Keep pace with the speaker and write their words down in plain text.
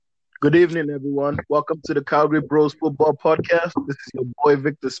Good evening, everyone. Welcome to the Calgary Bros Football Podcast. This is your boy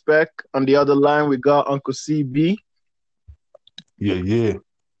Victor Speck. On the other line, we got Uncle CB. Yeah, yeah.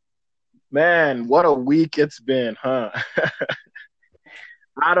 Man, what a week it's been, huh?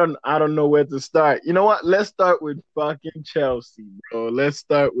 I don't know where to start. You know what? Let's start with fucking Chelsea, bro. Let's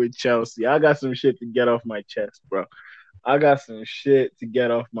start with Chelsea. I got some shit to get off my chest, bro. I got some shit to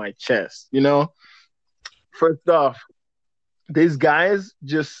get off my chest. First off, these guys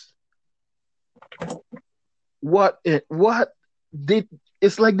just what they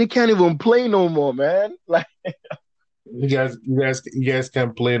it's like they can't even play no more, man. Like You guys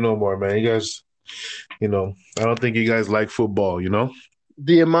can't play no more, man. I don't think you guys like football.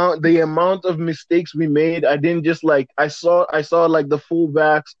 the amount of mistakes we made, I didn't just like I saw like the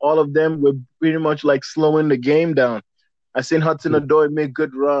fullbacks, all of them were pretty much like slowing the game down. I seen Hudson Odoi make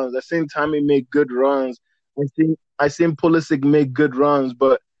good runs. I seen Tammy make good runs. I seen Pulisic make good runs,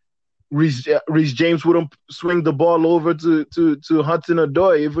 but Reece James wouldn't swing the ball over to Hudson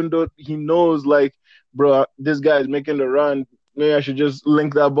Odoi, even though he knows, like, bro, this guy is making the run. Maybe I should just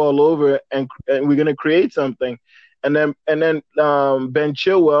link that ball over, and we're gonna create something. And then Ben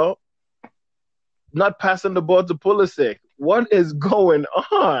Chilwell not passing the ball to Pulisic. What is going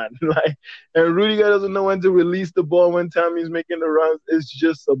on? Like, and Rudiger doesn't know when to release the ball when Tammy's making the runs. It's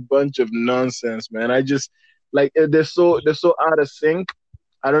just a bunch of nonsense, man. I just like they're so out of sync.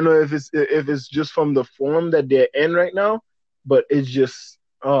 I don't know if it's just from the form that they're in right now, but it's just,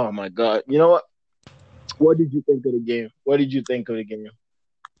 oh my god. You know what? What did you think of the game? What did you think of the game?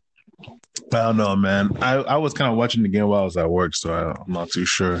 I don't know, man. I was kind of watching the game while I was at work, so I'm not too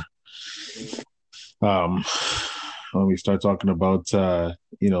sure. Um, when we start talking about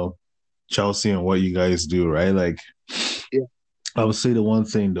Chelsea and what you guys do, right? Like, Yeah. I would say the one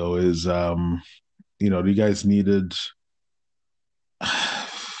thing though is you guys needed.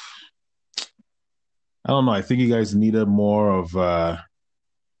 I don't know. I think you guys needed more of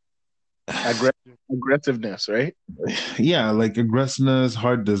Aggressiveness, right? yeah, like aggressiveness,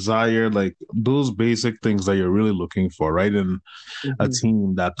 hard desire, like those basic things that you're really looking for, right? In a Mm-hmm.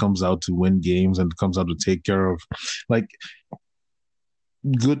 team that comes out to win games and comes out to take care of, like,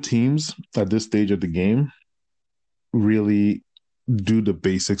 good teams at this stage of the game really do the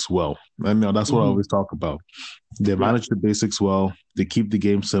basics well. I know that's what I Mm-hmm. always talk about. They Yeah. manage the basics well. They keep the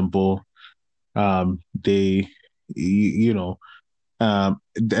game simple. They, you know, and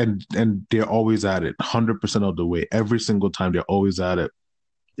they're always at it, 100% of the way. Every single time, they're always at it.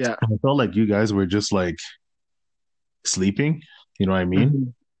 Yeah. I felt like you guys were just like sleeping. You know what I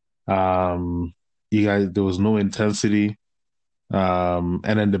mean? Mm-hmm. You guys, there was no intensity. And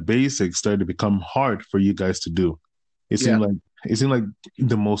then the basics started to become hard for you guys to do. It Yeah. seemed like it seemed like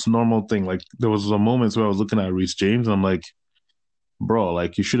the most normal thing. Like there was a moments where I was looking at Reece James, and I'm like, bro,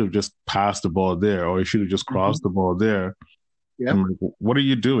 like you should have just passed the ball there, or you should have just Mm-hmm. crossed the ball there. Yeah. I'm like, what are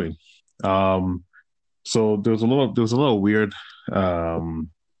you doing? Um, so there was a little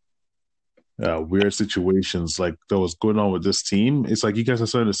um, weird situations like that was going on with this team. It's like you guys are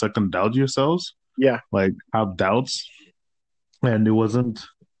starting to second doubt yourselves, Yeah. like have doubts, and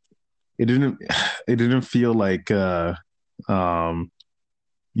it didn't it didn't feel like um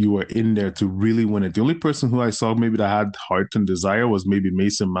you were in there to really win it. The only person who I saw maybe that had heart and desire was maybe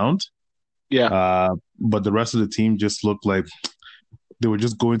Mason Mount. Yeah. But the rest of the team just looked like they were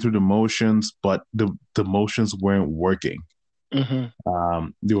just going through the motions, but the motions weren't working. Mm-hmm.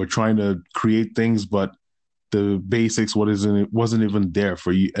 They were trying to create things, but the basics wasn't even there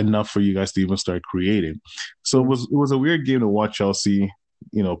for you enough for you guys to even start creating. So Yeah. it was a weird game to watch Chelsea,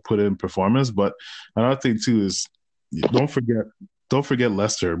 put in performance. But another thing too is don't forget don't forget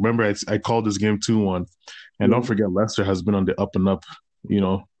Leicester. Remember, I called this game 2-1, and don't Yeah. forget Leicester has been on the up and up. You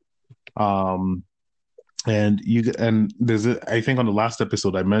know, um, and there's I think on the last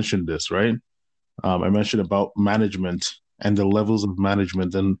episode I mentioned this, right? I mentioned about management and the levels of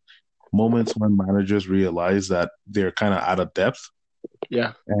management and moments when managers realize that they're kind of out of depth.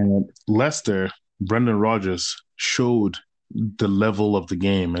 Yeah. And Leicester, Brendan Rodgers showed the level of the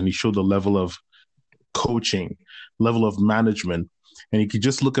game, and he showed the level of coaching, level of management. And you could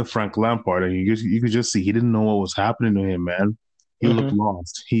just look at Frank Lampard, and you could just see he didn't know what was happening to him, man. He looked Mm-hmm.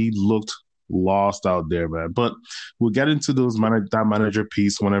 lost. He looked lost out there, man. But we'll get into that manager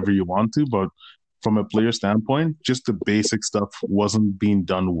piece whenever you want to. But from a player standpoint, just the basic stuff wasn't being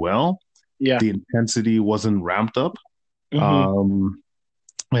done well. Yeah. The intensity wasn't ramped up. Mm-hmm. Um,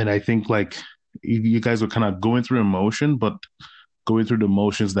 and I think like you guys were kind of going through emotion, but going through the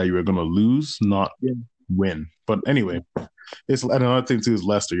motions that you were going to lose, not Yeah. win. But anyway, it's another thing too is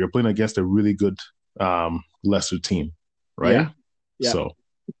Leicester. You're playing against a really good Leicester team, right? Yeah. Yeah. So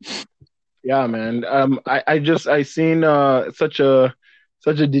Yeah, man. I seen such a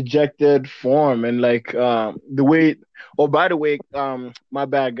dejected form and like the way. Oh, by the way, my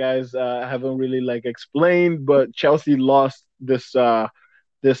bad, guys. I haven't really like explained, but Chelsea lost this what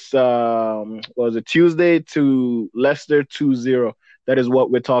was it, Tuesday to Leicester 2-0. That is what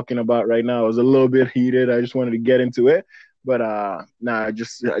we're talking about right now. It was a little bit heated. I just wanted to get into it, but nah, I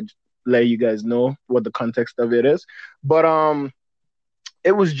just let you guys know what the context of it is. But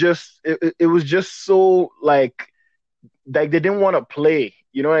it was just so like they didn't want to play.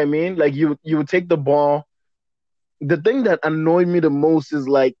 You know what I mean? Like you would take the ball. The thing that annoyed me the most is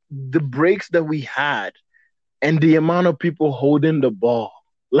like the breaks that we had and the amount of people holding the ball.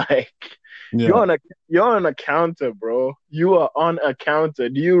 Like you're Yeah, on a you're on a counter, bro. You are on a counter.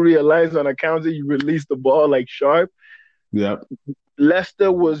 Do you realize on a counter you release the ball like sharp? yeah, Leicester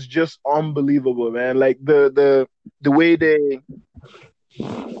was just unbelievable, man. Like the way they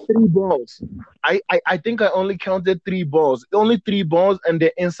three balls. I think I only counted three balls. Only three balls, and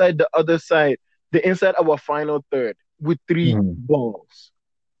they're inside the other side. They're inside our final third with three mhm, balls.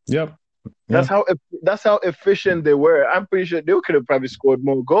 yep, That's yeah, that's how efficient they were. I'm pretty sure they could have probably scored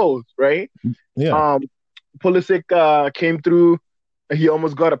more goals, right? yeah. Um, Pulisic came through. He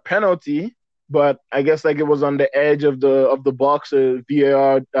almost got a penalty, but I guess like it was on the edge of the box.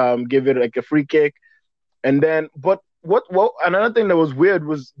 VAR gave it like a free kick, and then but what another thing that was weird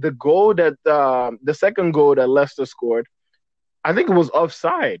was the goal that the second goal that Leicester scored. I think it was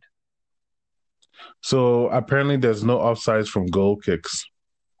offside. So apparently, there's no offsides from goal kicks.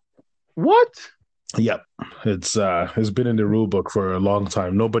 What? Yep, it's been in the rule book for a long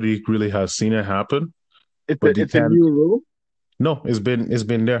time. Nobody really has seen it happen, but you It's a can. new rule. No, it's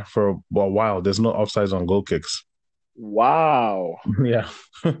been there for a while. There's no offsides on goal kicks. Wow. Yeah,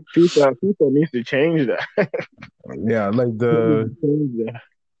 FIFA needs to change that. yeah, like They need the to change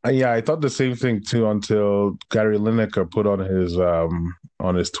that. yeah, I thought the same thing too until Gary Lineker put on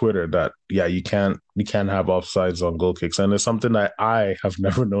his Twitter that yeah, you can't have offsides on goal kicks, and it's something that I have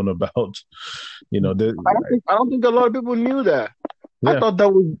never known about. You know, I don't think a lot of people knew that. yeah,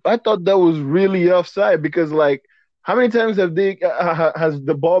 I thought that was really offside because like how many times have they has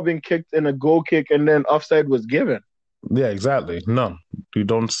the ball been kicked in a goal kick and then offside was given? yeah, exactly. No, you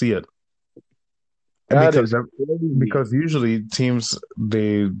don't see it, and That is crazy. because usually teams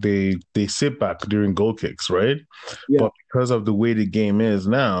they sit back during goal kicks, right? Yeah, But because of the way the game is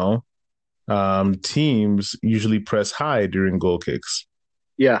now, teams usually press high during goal kicks.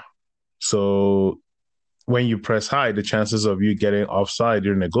 yeah, So when you press high, the chances of you getting offside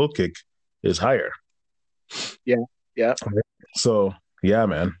during a goal kick is higher. yeah, yeah. So yeah,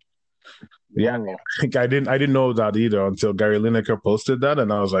 man. Yeah, Wow. I didn't know that either until Gary Lineker posted that,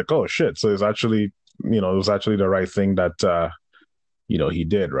 and I was like, oh shit. So it's actually, it was actually the right thing that he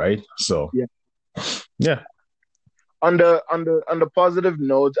did, right? So Yeah. yeah, On the positive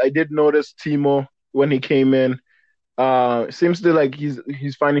notes, I did notice Timo when he came in. Seems to like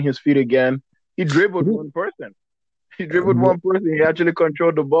he's finding his feet again. He dribbled one person. He dribbled one person. He actually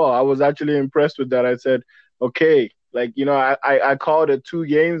controlled the ball. I was actually impressed with that. I said, okay, like I called it 2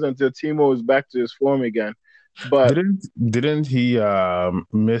 games until Timo was back to his form again. But didn't he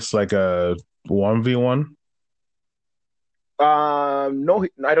miss like a 1v1? no,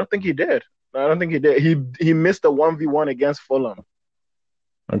 I don't think he did. I don't think he did. He missed a 1v1 against Fulham.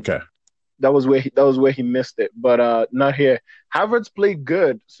 Okay. That was where he missed it, but not here. Havertz played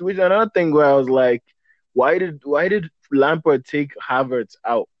good. So which is another thing where I was like, why did Lampard take Havertz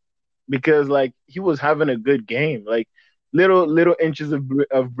out? Because like he was having a good game, like little inches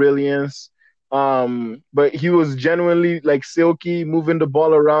of brilliance. But he was genuinely like silky, moving the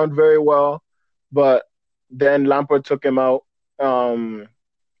ball around very well. But then Lampard took him out. Um,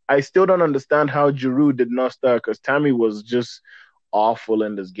 I still don't understand how Giroud did not start because Tammy was just awful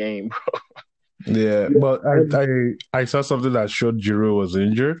in this game. Yeah, Yeah, but and I saw something that showed Giroud was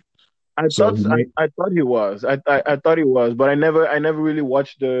injured, so he made I thought he was. I thought he was, but I never really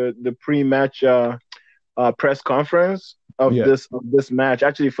watched the pre-match press conference yeah. of this match.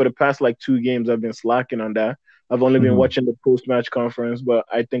 Actually, for the past like 2 games, I've been slacking on that. I've only been Mhm. watching the post-match conference, but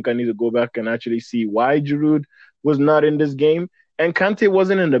I think I need to go back and actually see why Giroud was not in this game, and Kante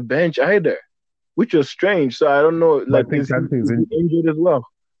wasn't in the bench either, which was strange. So I don't know. But Like, I think is he injured as well?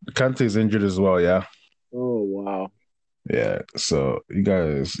 Kante is injured as well. Yeah, Oh wow. yeah. So you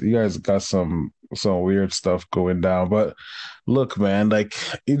guys got some weird stuff going down. But look, man, like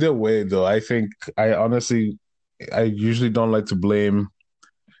either way, though, I think I usually don't like to blame.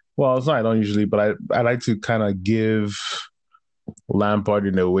 Well, it's not I don't usually, but I like to kind of give Lampard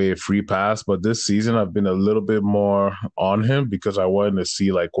in a way a free pass, but this season I've been a little bit more on him because I wanted to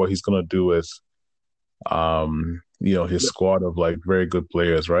see like what he's gonna do with his squad of like very good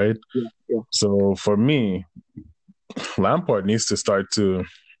players, right? Yeah, yeah, So for me, Lampard needs to start to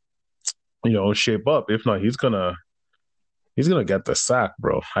shape up. If not, he's gonna get the sack,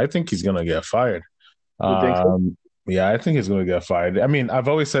 bro. I think he's gonna get fired. you think so? Yeah, I think he's gonna get fired. I mean, I've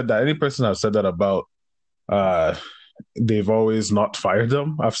always said that. Any person I've said that about, uh, they've always not fired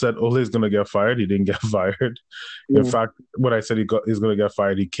them. I've said Ole's gonna get fired. He didn't get fired. In Yeah, fact, when I said he's gonna get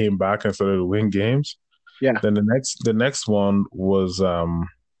fired, he came back and started to win games. yeah, Then the next one was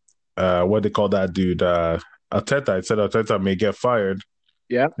what they call that dude, Arteta. I said Arteta may get fired,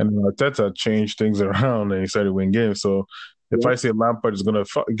 yeah, and then Arteta changed things around and he started to win games. So if yeah. I say Lampard is going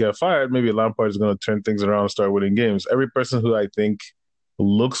to get fired, maybe Lampard is going to turn things around and start winning games. Every person who I think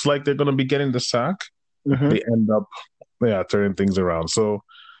looks like they're going to be getting the sack, Mm-hmm. they end up, turning things around. So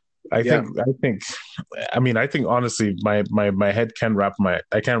I Yeah, think, I think honestly, my head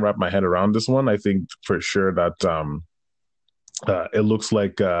I can't wrap my head around this one. I think for sure that it looks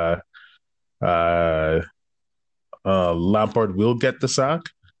like uh, Lampard will get the sack,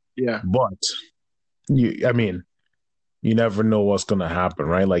 yeah, but I mean, you never know what's going to happen,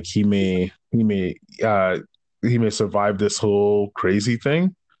 right? Like he may survive this whole crazy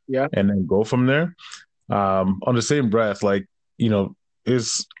thing yeah. and then go from there. On the same breath, like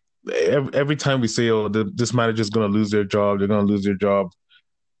is every time we say, "Oh, this manager is going to lose their job," they're going to lose their job.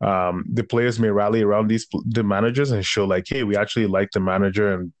 The players may rally around the managers and show like, "Hey, we actually like the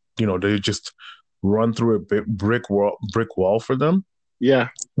manager," and they just run through a brick wall for them, Yeah,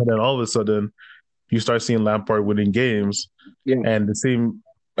 and then all of a sudden you start seeing Lampard winning games, yeah, and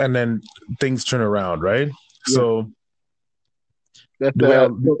and then things turn around, right? yeah. So That's the way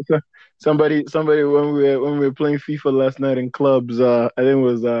I, somebody when we were playing FIFA last night in clubs. I think it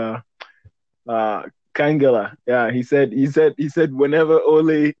was uh Kangala. Yeah, he said whenever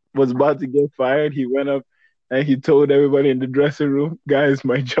Ole was about to get fired, he went up and he told everybody in the dressing room, "Guys,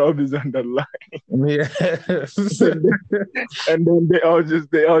 my job is on the line." yeah, And then they all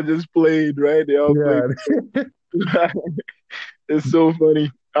just played, right? They all played. yeah, It's so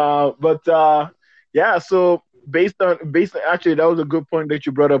funny. But yeah. So based on actually, that was a good point that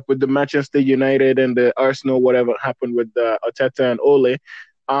you brought up with the Manchester United and the Arsenal, whatever happened with Arteta and Ole.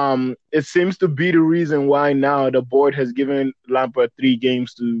 It seems to be the reason why now the board has given Lampard 3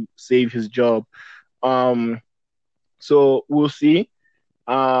 games to save his job. Um, so we'll see.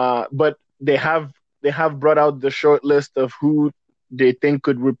 But they have brought out the short list of who they think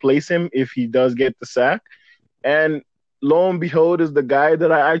could replace him if he does get the sack. And lo and behold, is the guy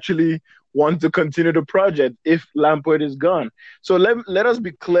that I actually want to continue the project if Lampard is gone. So let us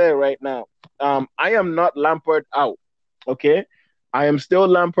be clear right now. I am not Lampard out. Okay. I am still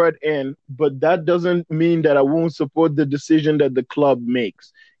Lampard in, but that doesn't mean that I won't support the decision that the club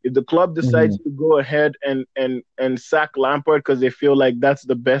makes. If the club decides Mhm. to go ahead and sack Lampard because they feel like that's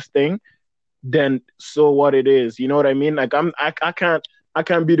the best thing, then so what it is. You know what I mean? Like I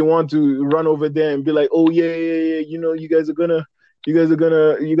can't be the one to run over there and be like, oh yeah, yeah, yeah, you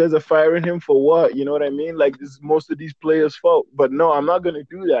guys are firing him for what? You know what I mean? Like this is most of these players' fault. But no, I'm not gonna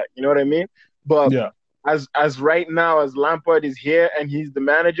do that. You know what I mean? But Yeah, as right now, as Lampard is here and he's the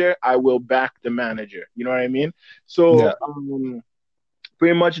manager, I will back the manager. You know what I mean? yeah, So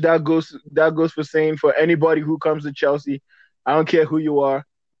pretty much that goes for saying for anybody who comes to Chelsea, I don't care who you are.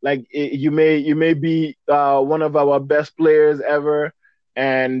 Like you may be one of our best players ever,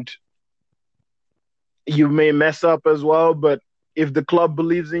 and you may mess up as well. But if the club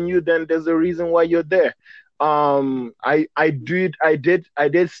believes in you, then there's a reason why you're there. I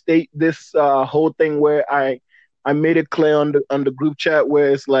did state this whole thing where I made it clear on the group chat where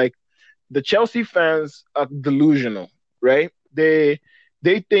it's like the Chelsea fans are delusional, right? They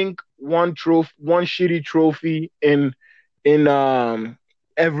think one shitty trophy in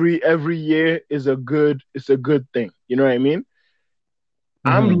every year is a good thing. You know what I mean?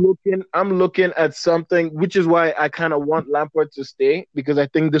 hmm I'm looking at something, which is why I kind of want Lampard to stay because I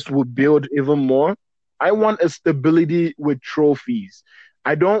think this will build even more. I want a stability with trophies.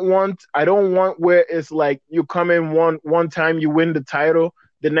 I don't want where it's like you come in one time you win the title,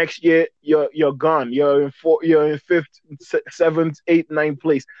 the next year you're gone. You're in fifth, seventh, eighth, ninth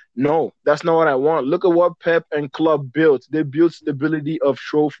place. No, that's not what I want. Look at what Pep and club built. They built stability of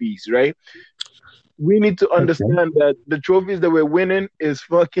trophies, right? We need to okay, understand that the trophies that we're winning is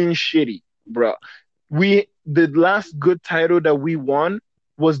fucking shitty, bro. The last good title that we won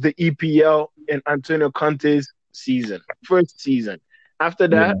was the EPL in Antonio Conte's first season. After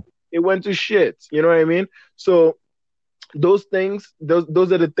that, yeah, it went to shit. You know what I mean? So those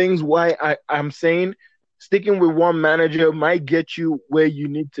are the things why I'm saying sticking with one manager might get you where you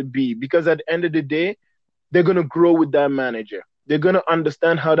need to be, because at the end of the day, they're gonna grow with that manager. They're gonna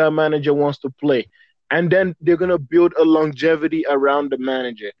understand how that manager wants to play. And then they're gonna build a longevity around the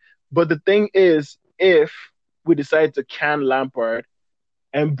manager. But the thing is, if we decide to can Lampard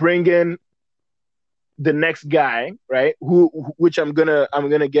and bring in the next guy, right? Which I'm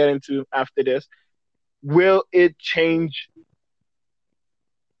gonna get into after this, will it change,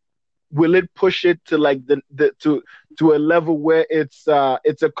 will it push it to like the to a level where it's a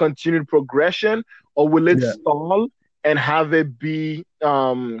continued progression, or will it Yeah. stall and have it be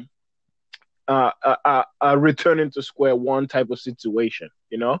a returning to square one type of situation,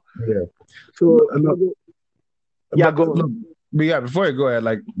 you know? Yeah. So Look, yeah, but go look, on. but yeah, before I go ahead,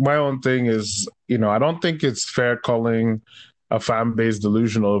 like my own thing is, I don't think it's fair calling a fan base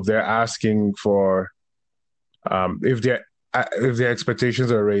delusional if they're asking for if their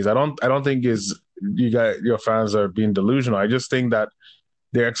expectations are raised. I don't think is you got your fans are being delusional. I just think that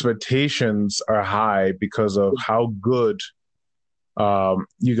their expectations are high because of how good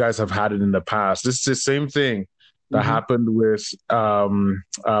you guys have had it in the past. This is the same thing that Hmm. happened with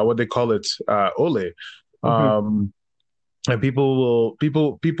what they call it, Ole. Hmm. Um, and people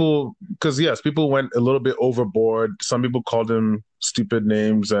because yes, people went a little bit overboard. Some people called him stupid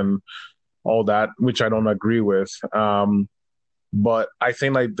names and all that, which I don't agree with. But I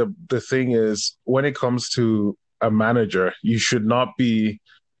think like the thing is, when it comes to a manager, you should not be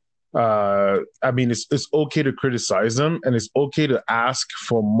I mean, it's okay to criticize them and it's okay to ask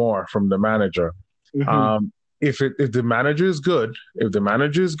for more from the manager. Hmm. Um, if the manager is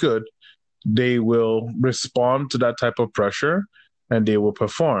good, they will respond to that type of pressure and they will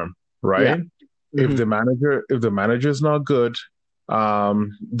perform, Yeah. right? Hmm. If the manager is not good,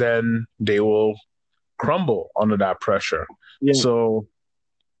 then they will crumble under that pressure. Yeah. So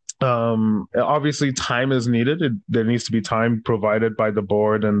obviously time is needed. There needs to be time provided by the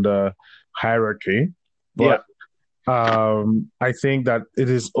board and the hierarchy, Yeah. but I think that it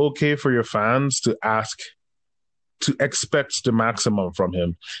is okay for your fans to ask to expect the maximum from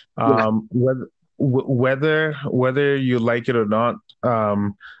him. Yeah. Whether you like it or not,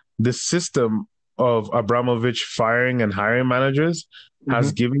 the system of Abramovich firing and hiring managers has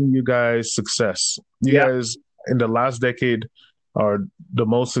Hmm. given you guys success. You Yeah. guys in the last decade are the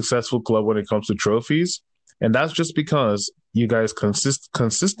most successful club when it comes to trophies, and that's just because you guys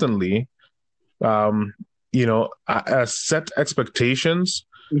consistently, um, set expectations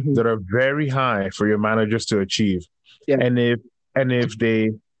Hmm. that are very high for your managers to achieve. Yeah. And if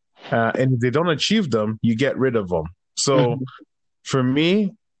they don't achieve them, you get rid of them. So Hmm. for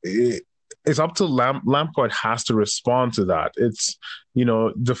me, it's up to Lampard has to respond to that. It's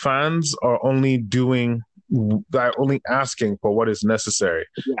the fans are only asking for what is necessary,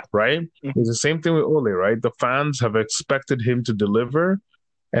 Yeah. right? Hmm. It's the same thing with Ole, right? The fans have expected him to deliver,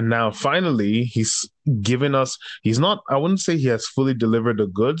 and now finally he's given us. He's not. I wouldn't say he has fully delivered the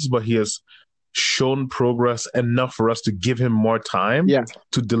goods, but he has shown progress enough for us to give him more time Yeah.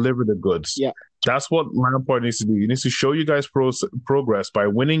 to deliver the goods. Yeah. That's what Lampard needs to do. He needs to show you guys progress by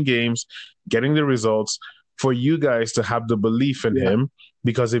winning games, getting the results, for you guys to have the belief in Yeah. him.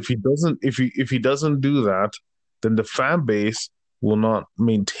 Because if he doesn't do that, then the fan base will not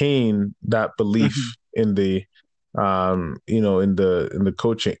maintain that belief Hmm. in the in the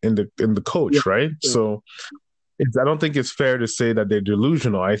coaching in the Yeah. coach, right? Yeah. So I don't think it's fair to say that they're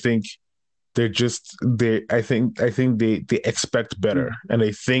delusional. I think I think they expect better, and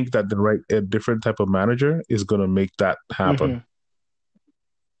they think that a different type of manager is going to make that happen. Hmm.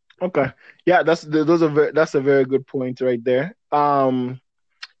 Okay. Yeah, that's a very good point right there.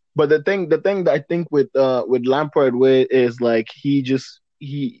 But the thing that I think with Lampard where is like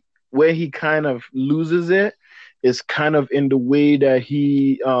he where he kind of loses it is kind of in the way that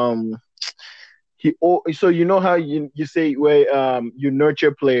so you know how you say where you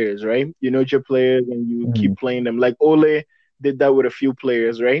nurture players, right? You nurture players and you Mm-hmm. keep playing them. Like Ole did that with a few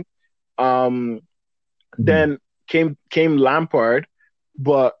players, right? Um Mm-hmm. then came Lampard,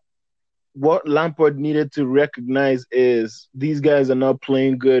 but what Lampard needed to recognize is these guys are not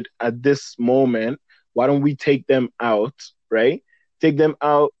playing good at this moment. Why don't we take them out, right? Take them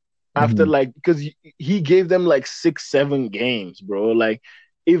out after Mm-hmm. like because he gave them like 6, 7 games, bro. Like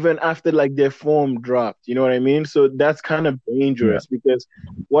even after like their form dropped, you know what I mean? So that's kind of Yeah. dangerous because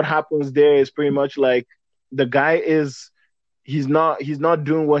what happens there is pretty much like the guy is he's not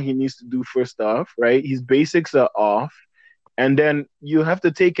doing what he needs to do first off, right? His basics are off and then you have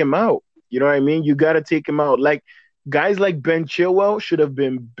to take him out. You know what I mean? You got to take him out. Like guys like Ben Chilwell should have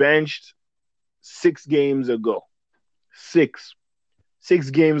been benched 6 games ago. six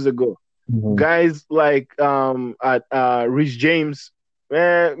games ago. Mhm. Guys like Rich James,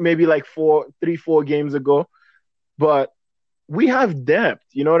 maybe like 4 games ago. But we have depth.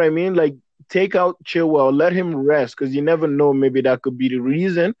 You know what I mean? Like take out Chilwell, let him rest because you never know. Maybe that could be the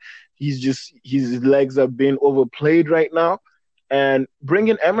reason. His legs are being overplayed right now, and bring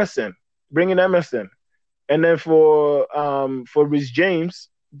in Emerson, and then for Rhys James,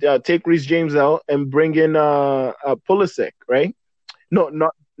 take Rhys James out and bring in Pulisic, right? No, Yeah,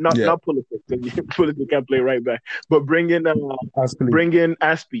 not Pulisic. Pulisic can't play right back, but actually, bring in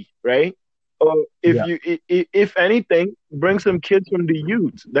Aspie, right? Or yeah. if anything, bring some kids from the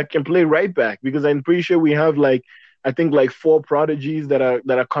youth that can play right back because I'm pretty sure we have like I think like four prodigies that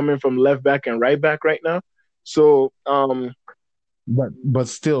are coming from left back and right back right now. So But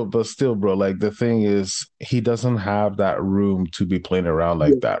still, bro. Like the thing is, he doesn't have that room to be playing around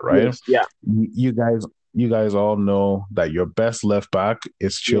like yes, that, right? yes, yeah, You guys all know that your best left back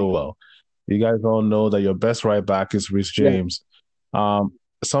is yeah, Chilwell. You guys all know that your best right back is Rhys yeah. James. Um,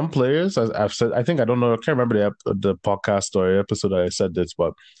 some players, as I've said, I think I don't know, I can't remember the podcast or episode that I said this,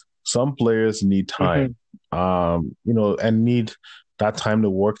 but some players need Mm-hmm. time, and need that time to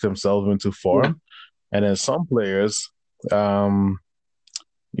work themselves into Yeah, form. And then some players, um,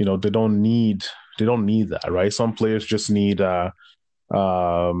 they don't need that, right? Some players just need what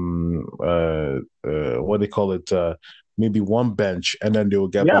they call it, maybe one bench, and then they will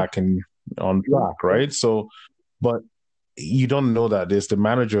get yeah, back in on yeah, track, right? So, but you don't know that it's the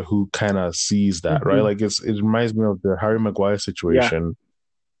manager who kind of sees that, right? mm-hmm. Like it reminds me of the Harry Maguire Yeah, situation.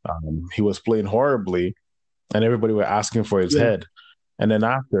 He was playing horribly, and everybody were asking for his yeah, head. And then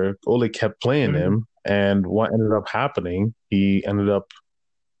after Ole kept playing mm-hmm. him, and what ended up happening, he ended up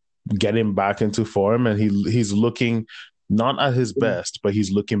getting back into form, and he's looking not at his Yeah. best, but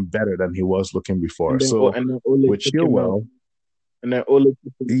he's looking better than he was looking before. And then So Ole with took him out. Chilwell, And then Ole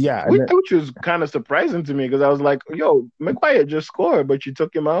took him out. yeah, and Which, then, which was kind of surprising to me because I was like, yo, McGuire just scored, but you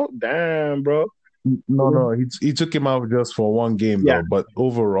took him out? Damn, bro. no, no, he took him out just for one game Yeah. though. But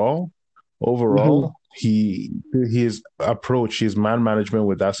overall, Mm-hmm. overall, his approach, his man management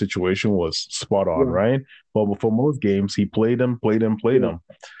with that situation was spot on, Yeah. right? But for most games, he played him, played him, played Yeah. him.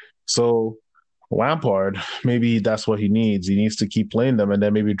 So Lampard, maybe that's what he needs. He needs to keep playing them and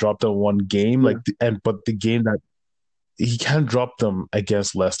then maybe drop them one game, Yeah. but the game that he can't drop them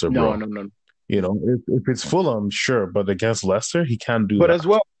against Leicester, No, bro. no, no. If it's Fulham, sure, but against Leicester, he can't do But that, as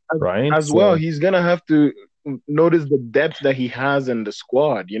well, right? as well, So he's gonna have to notice the depth that he has in the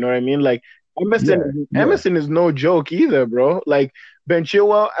squad. You know what I mean? Like yeah, yeah, Emerson is no joke either, bro. Like Ben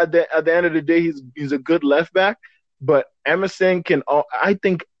Chilwell, at the end of the day, he's a good left back, but Emerson can. I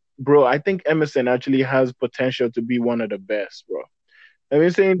think, bro, I think Emerson actually has potential to be one of the best, bro. I've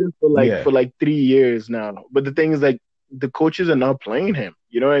been saying this yeah. for like 3 years now, but the thing is, like, the coaches are not playing him.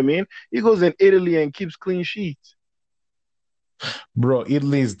 You know what I mean? He goes in Italy and keeps clean sheets. Bro,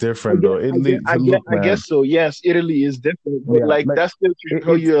 Italy is I different guess, though. I guess, Italy, I guess, look, I man. guess so. Yes, Italy is different, but Yeah, like like that still should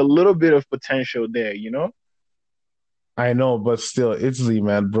show it's. you a little bit of potential there. You know? I know, but still, Italy,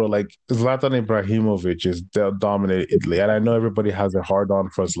 man, bro. Like Zlatan Ibrahimovic is dominated Italy, and I know everybody has a hard on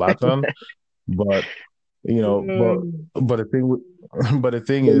for Zlatan, but you know, but Mm, but the thing, but the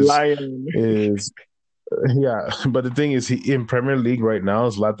thing the lion. is yeah, but the thing is, he in Premier League right now,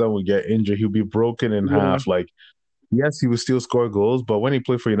 Zlatan will get injured. He'll be broken in Yeah, half. Like, yes, he will still score goals, but when he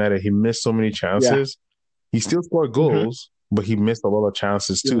played for United, he missed so many yeah, chances. He still scored hmm goals, but he missed a lot of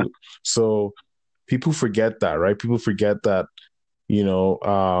chances yeah, too. So people forget that, right? People forget that, you know,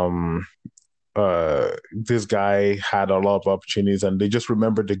 this guy had a lot of opportunities, and they just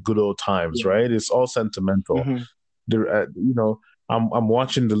remember the good old times, yeah, right? It's all sentimental. hmm I'm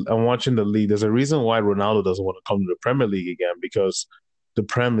watching the league. There's a reason why Ronaldo doesn't want to come to the Premier League again because the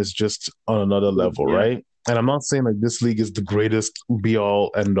Prem is just on another level, yeah, right? And I'm not saying like this league is the greatest be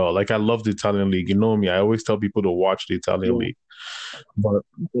all end all. Like I love the Italian league. You know me. I always tell people to watch the Italian yeah. league. But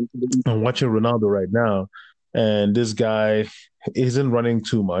I'm watching Ronaldo right now, and this guy isn't running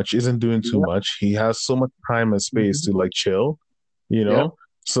too much, isn't doing too Yeah, much. He has so much time and space hmm to like chill, you yeah, know?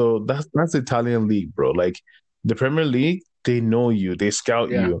 So that's the Italian league, bro. Like the Premier League, they know you, they scout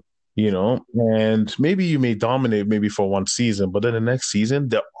yeah, you, and maybe you may dominate maybe for one season, but then the next season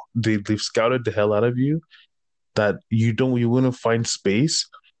they've scouted the hell out of you that you wouldn't find space,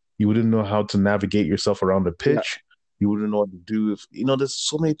 you wouldn't know how to navigate yourself around the yeah, pitch, you wouldn't know what to do. If there's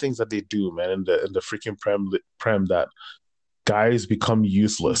so many things that they do, man, in the freaking prem that guys become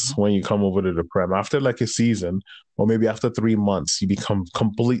useless hmm when you come over to the prem after like a season or maybe after 3 months, you become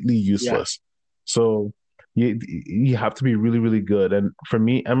completely yeah, useless. So you have to be really, really good. And for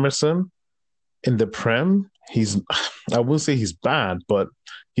me, Emerson, in the Prem, I wouldn't say he's bad, but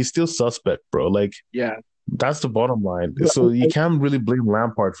he's still suspect, bro. Like, Yeah, that's the bottom line. but So you can't really blame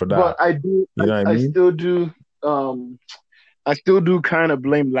Lampard for that. I do. You know what I I mean? still do. I still do kind of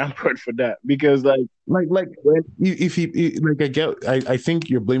blame Lampard for that because, like, Like when if he like I think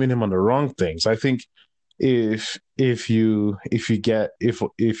you're blaming him on the wrong things. I think if you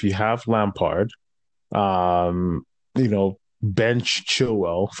have Lampard, you know, bench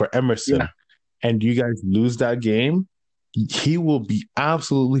Chilwell for yeah, Emerson, and you guys lose that game, he will be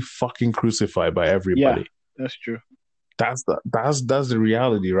absolutely fucking crucified by yeah, everybody. that's true. That's the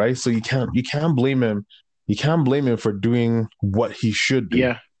reality, right? So you can't blame him. You can't blame him for doing what he should do.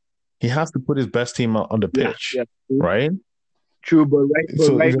 Yeah, He has to put his best team out on the yeah, pitch, yeah. right? True, but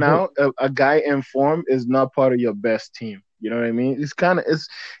So right the whole now, a guy in form is not part of your best team. You know what I mean? It's a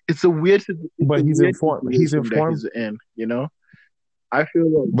it's a but weird he's situation that informed he's in. You know, I feel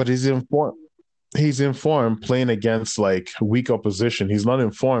like but he's informed playing against like weak opposition. He's not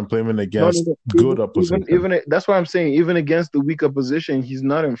informed playing no, against no. good opposition. That's what I'm saying. Even against the weaker position, he's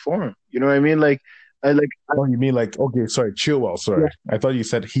not in form. You know what I mean? Like, I like. Oh, you mean like, okay, sorry, Chilwell, sorry. I thought you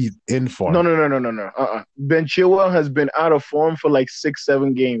said he's in No, form. no, no, no, no, no. Ben Chilwell has been out of form for like 6,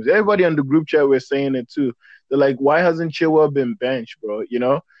 7 games. Everybody on the group chat was saying it too. They're like, why hasn't Chilwell been benched, bro? You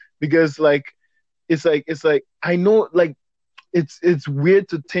know, because like I know like it's weird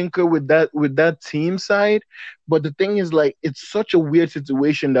to tinker with that team side, but the thing is like it's such a weird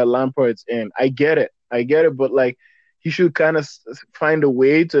situation that Lampard's in. I get it, but like he should kind of find a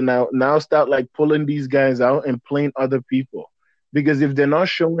way to now start like pulling these guys out and playing other people because if they're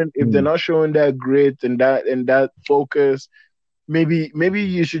Mm. not showing that grit and that focus, maybe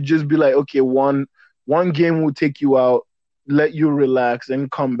you should just be like, okay, one game will take you out, let you relax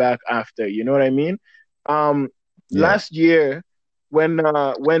and come back after. You know what I mean? Um, Yeah. Last year when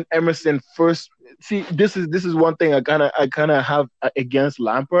Emerson first see this is one thing I kind of have against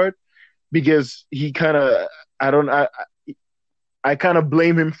Lampard because he kind of I don't I kind of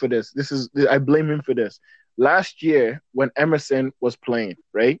blame him for this. I blame him for this. Last year when Emerson was playing,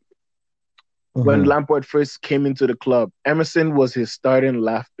 right? When Mm-hmm. Lampard first came into the club, Emerson was his starting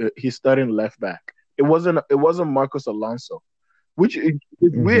left back. It wasn't Marcos Alonso, which is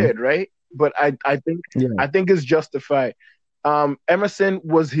Mm-hmm. weird, right? But Yeah. I think it's justified. Emerson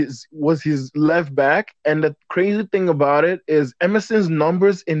was his left back, and the crazy thing about it is Emerson's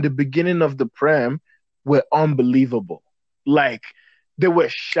numbers in the beginning of the Prem were unbelievable. Like they were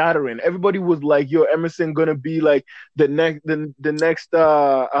shattering. Everybody was like, "Yo, Emerson gonna be like the next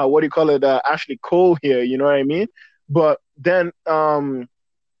what do you call it, Ashley Cole here?" You know what I mean? But then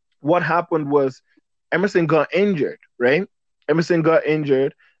what happened was Emerson got injured, right? Emerson got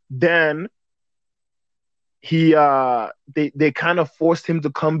injured. Then they kind of forced him to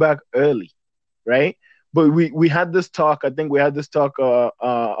come back early, right? But we had this talk. I think we had this talk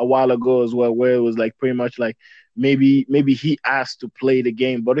a while ago as well, where it was like pretty much like maybe he asked to play the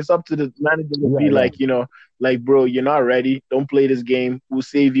game, but it's up to the manager to Yeah. be Yeah. like, like bro, you're not ready. Don't play this game. We'll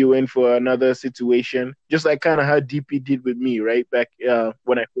save you in for another situation. Just like kind of how DP did with me, right back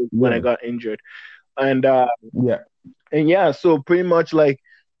when I Yeah. got injured, and Yeah. and yeah, so pretty much like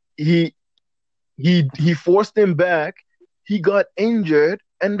he he forced him back. He got injured,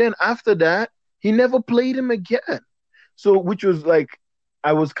 and then after that, he never played him again. So, which was like,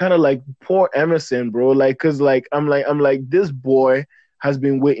 I was kind of like, poor Emerson, bro. Like, cause like I'm like, this boy has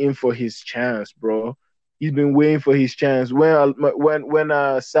been waiting for his chance, bro. He's been waiting for his chance. When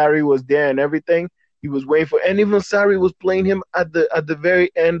Sarri was there and everything, he was waiting for, and even Sarri was playing him at the very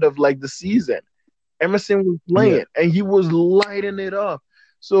end of like the season. Emerson was Yeah. playing and he was lighting it up.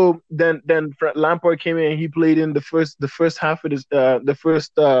 So then Lampard came in and he played in the first half of the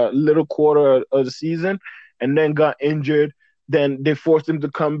first little quarter of the season, and then got injured. Then they forced him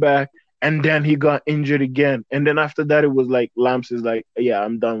to come back, and then he got injured again. And then after that, it was like Lamps is like, yeah,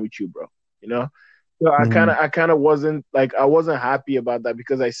 I'm done with you, bro. You know. So Mm-hmm. I kind of wasn't like I wasn't happy about that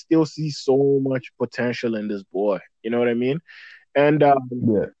because I still see so much potential in this boy. You know what I mean? And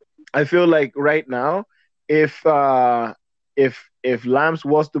Yeah. I feel like right now, if if Lambs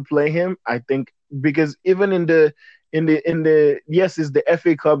was to play him, I think because even in the yes, it's the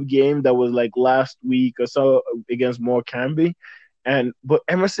FA Cup game that was like last week or so against Morecambe, and but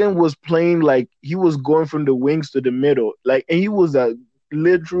Emerson was playing like he was going from the wings to the middle, like, and he was a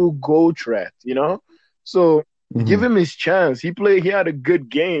literal goal threat, you know. So give Mm-hmm. him his chance. He had a good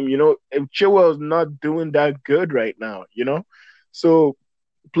game, you know. If Chilwell's not doing that good right now, you know, so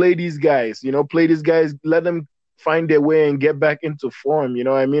play these guys, play these guys, let them find their way and get back into form, you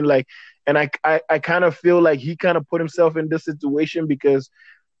know what I mean? Like, and I kind of feel like he kind of put himself in this situation because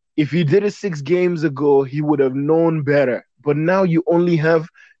If he did it 6 games ago, he would have known better. But now you only have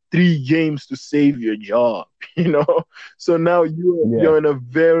 3 games to save your job, you know? So now Yeah. you're in a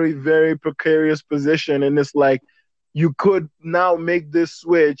very, very precarious position. And it's like you could now make this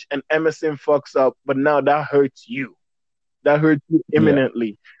switch and Emerson fucks up, but now that hurts you. That hurts you Yeah.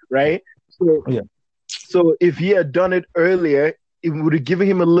 imminently, right? So Yeah. so if he had done it earlier, it would have given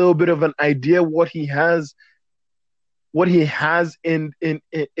him a little bit of an idea what he has in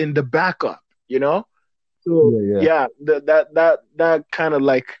the backup, you know? So Yeah. yeah, that kind of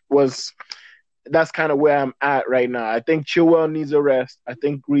like was that's kind of where I'm at right now. I think Chilwell needs a rest. I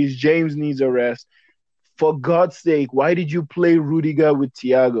think Reece James needs a rest. For God's sake, why did you play Rudiger with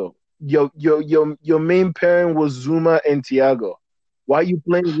Thiago? Your main pairing was Zuma and Thiago. Why are you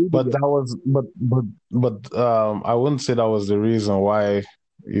playing But Rudiger? that was I wouldn't say that was the reason why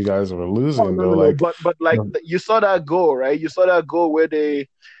you guys were Oh losing no though. no no! Like, But like no. you saw that goal, right? You saw that goal where there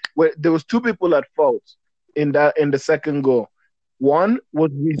was 2 people at fault in the second goal. One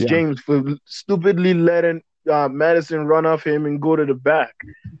was Reece Yeah. James for stupidly letting Madison run off him and go to the back.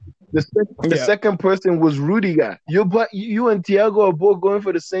 The Yeah. second person was Rudiger. You and Thiago are both going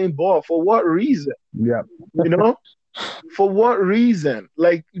for the same ball. For what reason? Yeah. You know? For what reason?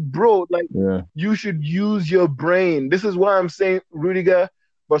 Like, bro, like Yeah. you should use your brain. This is why I'm saying, Rudiger,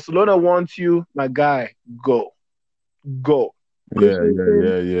 Barcelona wants you, my guy. Go. Go. Yeah.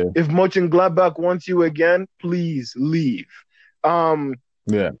 Christensen, Yeah. if Mönchengladbach wants you again, please leave. Um,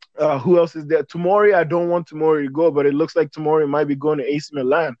 Yeah. who else is there? Tomori, I don't want Tomori to go, but it looks like Tomori might be going to AC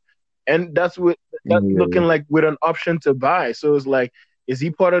Milan, and that's Yeah. looking like with an option to buy. So it's like, is he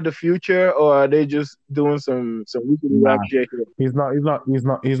part of the future, or are they just doing some weekly whack Nah, shit here? he's not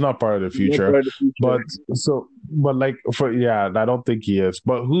part of the He's not future. part of the future. But like I don't think he is.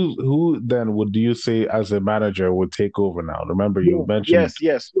 But who then would you say as a manager would take over now? Remember you Yeah, mentioned,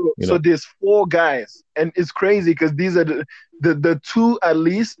 yes. So, you so know, there's 4 guys, and it's crazy because these are the two at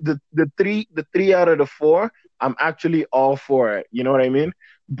least the three out of the 4. I'm actually all for it. You know what I mean?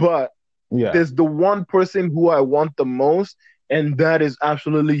 But yeah. there's the one person who I want the most, and that is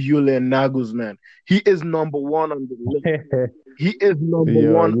absolutely Julian Nagelsmann. He is number one on the list. He is number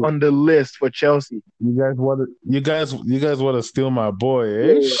Yo, one on the list for Chelsea. you guys want to steal my boy,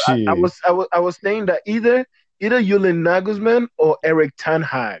 eh? Yeah, I Shit. was I was I was saying that either Julian Nagelsmann or Eric Ten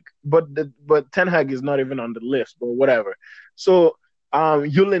Hag, but Ten Hag is not even on the list, but whatever. So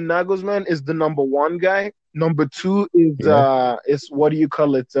Julian Nagelsmann is the number one guy. Number two Yeah. is what do you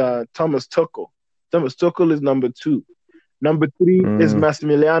call it? Thomas Tuchel. Thomas Tuchel is number two. Number three is Mm.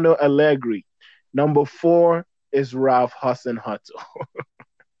 Massimiliano Allegri. Number four is Ralph Hasenhuttl.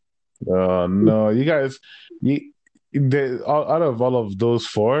 No, you guys, out of all of those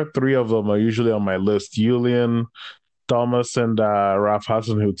 4, 3 of them are usually on my list. Julian, Thomas, and Ralph Yeah,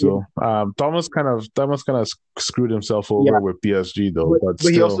 Hasenhuttl. Thomas kind of screwed himself yeah. over with PSG though, But but but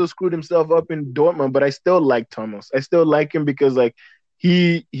he still, also screwed himself up in Dortmund. But I still like Thomas. I still like him because like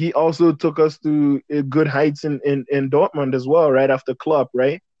he also took us to good heights in Dortmund as well, right after Klopp,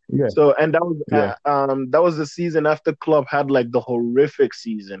 right? yeah, So and yeah, that was the season after Klopp had like the horrific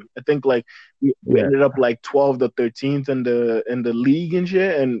season. I think like we yeah, ended up like 12th or 13th in the league and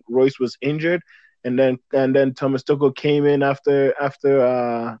shit, and Royce was injured, and then Thomas Tuchel came in after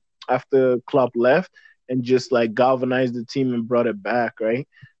Klopp left and just like galvanized the team and brought it back, right?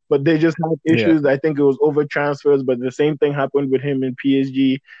 But they just had yeah, issues. I think it was over transfers, but the same thing happened with him in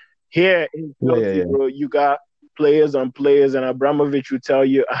PSG. Here in yeah, yeah, Chelsea, yeah, bro, you got players on players, and Abramovich will tell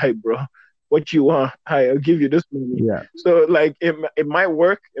you, "Hey, bro, what you want? I'll give you this money." yeah. So like it might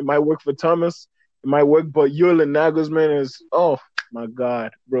work. It might work for Thomas. It might work, but Julian Nagelsmann is my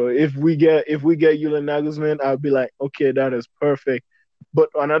god, bro. If we get Julian Nagelsmann, I'll be like, okay, that is perfect. But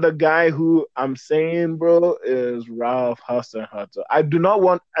another guy who I'm saying, bro, is Ralph Hasenhuttl. I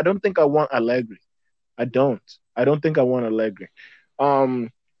don't think I want Allegri. I don't. I don't think I want Allegri. Um,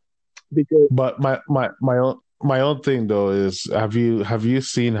 because But my own thing though is have you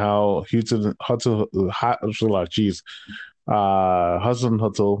seen how Hudson Huttel,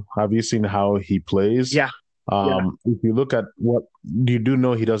 have you seen how he plays? yeah, yeah, If you look at what you do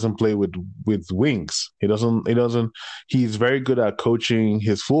know, he doesn't play with wings. He doesn't. He's very good at coaching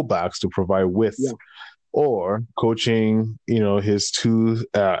his fullbacks to provide width, yeah. or coaching, his 2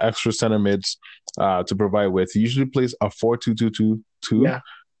 extra center mids to provide width. He usually plays a 4-2-2-2 Yeah,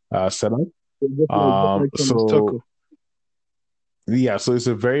 setup. just like Thomas So Tuchel. yeah, so it's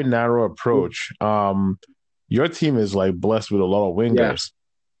a very narrow Yeah, approach. Your team is like blessed with a lot of yeah, wingers.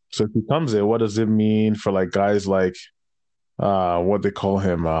 So if he comes in, what does it mean for like guys like what they call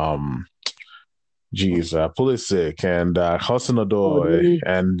him? Pulisic and Hudson Oh, Odoi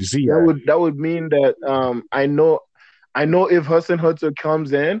and Ziyech. that would mean that I know if Hassan Hutto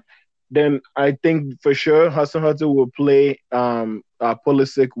comes in, then I think for sure Hassan Hutto will play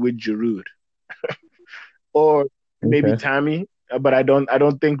Pulisic with Giroud or maybe Okay. Tammy, but I don't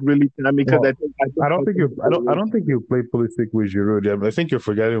think really Tammy because Well, I think Hudson will play I with. don't think you play Pulisic with Giroud. Yeah, I think you're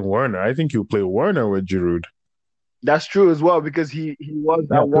forgetting Werner. I think you play Werner with Giroud. That's true as well because he was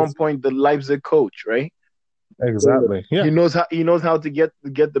Yeah, at one because point the Leipzig coach, right? So exactly. Yeah, he knows how to get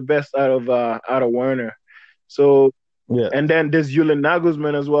the best out of Werner. So yeah, and then there's Julian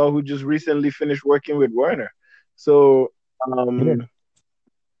Nagelsmann as well, who just recently finished working with Werner. So yeah.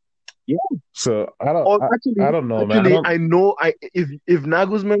 yeah. So Or I don't know, man. I actually, don't. I know I if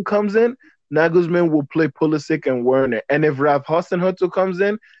Nagelsmann comes in, Nagelsmann will play Pulisic and Werner, and if Ralph Hasenhuttl comes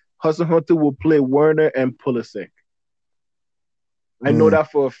in, Hasenhuttl will play Werner and Pulisic. I know Mm,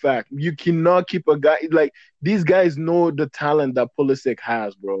 that for a fact. You cannot keep a guy like these guys know the talent that Pulisic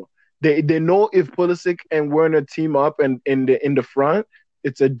has, bro. They know if Pulisic and Werner team up and in the front,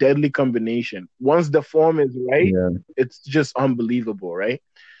 it's a deadly combination. Once the form is right, yeah, it's just unbelievable, right?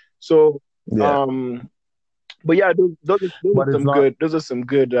 So, yeah. um, but yeah, those But are it's some not.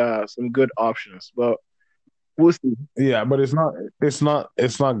 good some good options. But we'll see. Yeah, but it's not.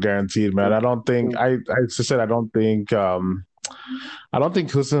 It's not guaranteed, man. I don't think. I just said I don't think. I don't think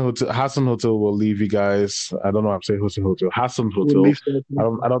Hassan Hotel will leave you guys. I don't know. I'm saying Hassan We'll Hotel. leave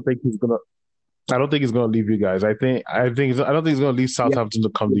Southampton. I don't think he's gonna. I don't think he's gonna leave you guys. I don't think he's gonna leave Yeah, Southampton to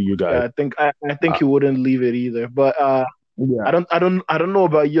come to you guys. yeah. I think Uh, he wouldn't leave it either. But yeah, I don't know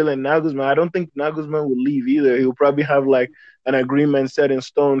about Julian Nagelsmann. I don't think Nagelsmann will leave either. He'll probably have like an agreement set in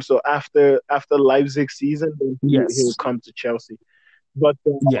stone. So after Leipzig season, then he'll yes, come to Chelsea. But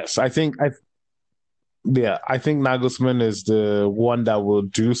yes. I think Nagelsmann is the one that will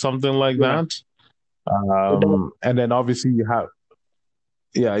do something like yeah, that. that, And then obviously you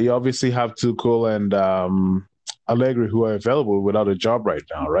obviously have Tuchel and Allegri who are available without a job right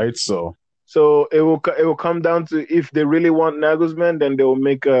now, right? So so it will come down to if they really want Nagelsmann, then they will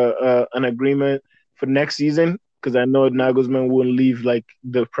make a an agreement for next season. Because I know Nagelsmann won't leave like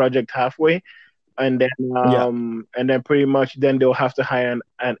the project halfway, yeah, and then pretty much then they'll have to hire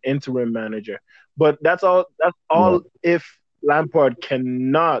an interim manager. But that's yeah, all if Lampard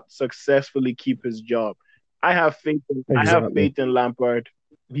cannot successfully keep his job. I have exactly. faith in Lampard.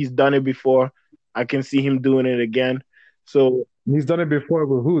 He's done it before. I can see him doing it again. So He's done it before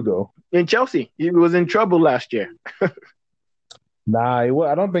with who though? in Chelsea, he was in trouble last year. Nah,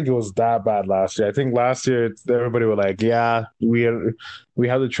 I don't think it was that bad last year. I think last year everybody were like, "Yeah, we had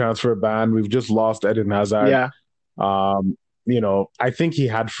the transfer ban. We've just lost Eden Hazard." Yeah. I think he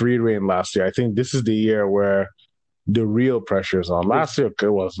had free reign last year. I think this is the year where the real pressure is on. Last year it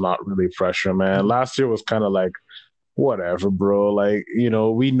was not really pressure, man. Last year was kind of like whatever, bro. Like we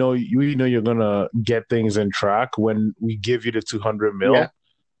know you're gonna get things in track when we give you the 200 Yeah. mil,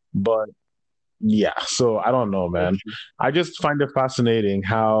 but yeah, so I don't know, man. I just find it fascinating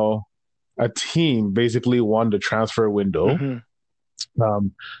how a team basically won the transfer window. Mm-hmm.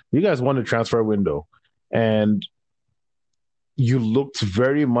 You guys won the transfer window, and you looked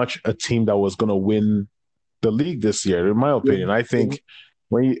very much a team that was going to win the league this year, in my opinion. I think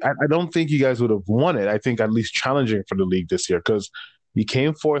I don't think you guys would have won it. I think at least challenging for the league this year because you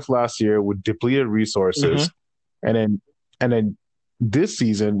came fourth last year with depleted resources, and then this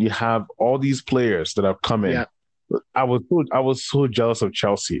season you have all these players that have come in. Yeah. I was so jealous of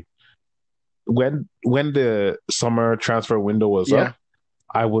Chelsea when the summer transfer window was up.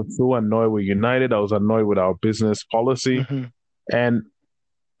 I was so annoyed with United. I was annoyed with our business policy, and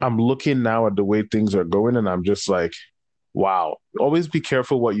I'm looking now at the way things are going, and I'm just like, wow. Always be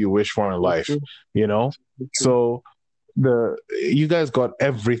careful what you wish for in life, you know. So you guys got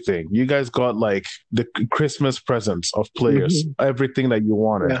everything. You guys got like the Christmas presents of players, everything that you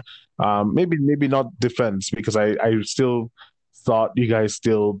wanted. Maybe not defense because I still thought you guys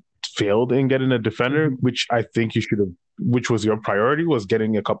still failed in getting a defender, which I think you should have. Which was your priority was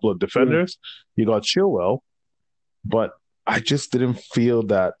getting a couple of defenders. You got Chilwell, but I just didn't feel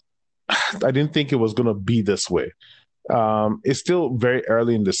that. I didn't think it was going to be this way. It's still very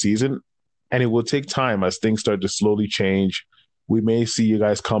early in the season, and it will take time as things start to slowly change. We may see you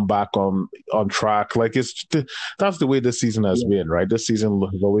guys come back on track. Like that's the way this season has been, right? This season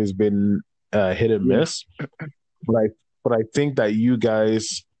has always been hit and miss. But I think that you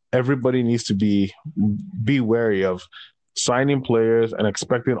guys, everybody needs to be wary of signing players and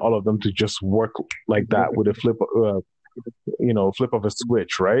expecting all of them to just work like that with a flip of a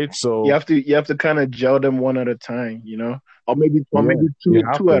switch, right? So you have to kind of gel them one at a time, or maybe you two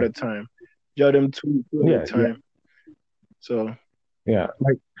have at to. a time, jail them two at a Yeah, yeah, time. So yeah.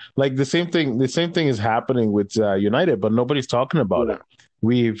 Like the same thing is happening with United, but nobody's talking about yeah, it.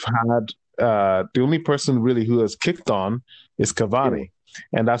 We've had the only person really who has kicked on is yeah. Cavani,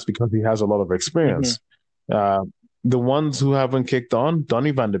 and that's because he has a lot of Hmm. experience. Uh, the ones who haven't kicked on,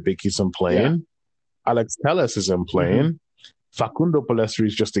 Donny van de Beek isn't Yeah. playing, Alex Telles isn't Hmm. playing, Facundo Palestri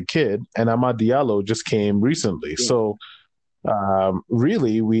is just a kid, and Amad Diallo just came recently. Yeah. So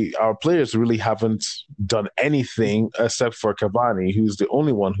really, we our players really haven't done anything except for Cavani, who's the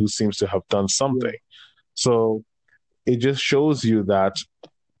only one who seems to have done Yeah. something. So it just shows you that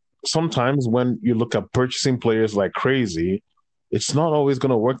sometimes when you look at purchasing players like crazy, it's not always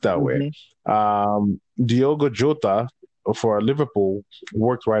going to work that way. Hmm. Diogo Jota for Liverpool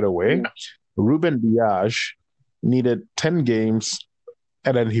worked right away. Yeah. Ruben Dias needed 10 games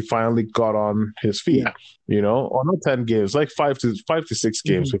and then he finally got on his feet, Yeah. or not 10 games, like 5 to 6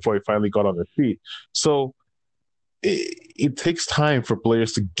 games Hmm. before he finally got on his feet. So it takes time for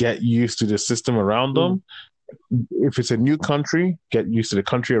players to get used to the system around Yeah. them. If it's a new country, get used to the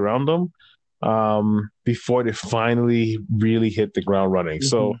country around them before they finally really hit the ground running.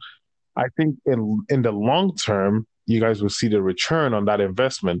 Hmm. So I think in the long term, you guys will see the return on that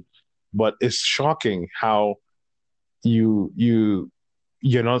investment. But it's shocking how you're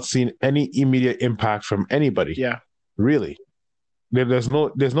not seeing any immediate impact from anybody. Yeah. Really, there's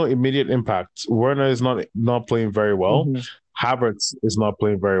no immediate impact. Werner is not playing very well. Hmm. Havertz is not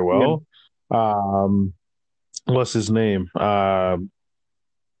playing very Yeah. well. What's his name? Yeah.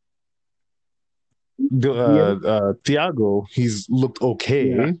 Thiago, he's looked okay.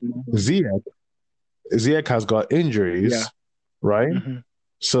 Yeah. Ziyech has got injuries, Yeah. right? Hmm.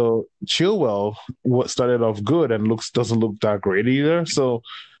 So Chilwell, what started off good and doesn't look that great either. So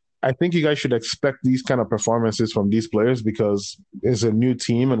I think you guys should expect these kind of performances from these players because it's a new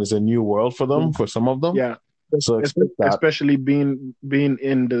team and it's a new world for them, for some of them. Yeah. So expect that. Especially being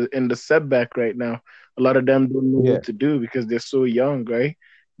in the setback right now. A lot of them don't know what to do because they're so young, right?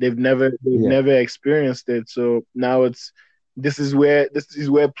 They've never experienced it. So now this is where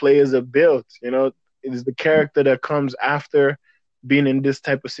players are built. It is the character that comes after being in this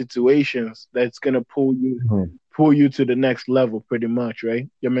type of situations that's gonna pull you to the next level, pretty much, right?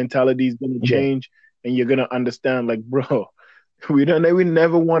 Your mentality is gonna change, and you're gonna understand, like, bro, we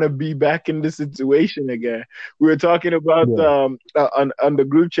never want to be back in this situation again. We were talking about on the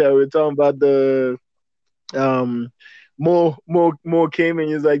group chat. We were talking about the more came and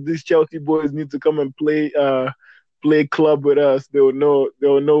he's like, these Chelsea boys need to come and play club with us. They'll know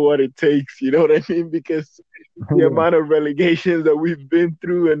what it takes. You know what I mean? Because the amount of relegations that we've been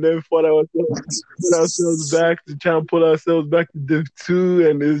through, and then put ourselves back to try and pull ourselves back to Div 2,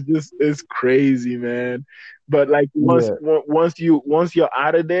 and it's crazy, man. But like once you're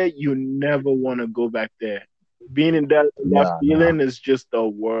out of there, you never want to go back there. Being in that feeling is just the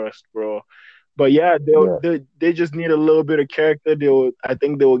worst, bro. But yeah, they just need a little bit of character. I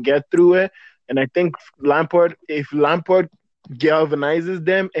think they will get through it. And I think if Lampard galvanizes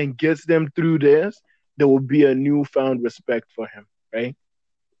them and gets them through this, there will be a newfound respect for him, right?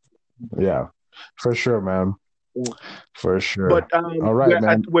 Yeah, for sure, man. For sure. But all right,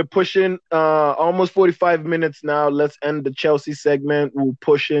 man. We're pushing almost 45 minutes now. Let's end the Chelsea segment.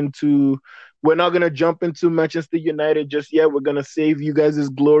 We're not going to jump into Manchester United just yet. We're going to save you guys'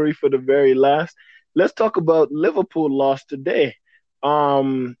 glory for the very last. Let's talk about Liverpool lost today.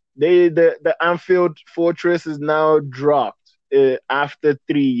 The Anfield Fortress is now dropped after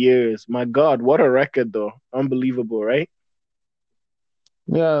 3 years. My God, what a record, though. Unbelievable, right?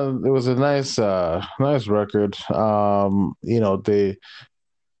 Yeah, it was a nice record.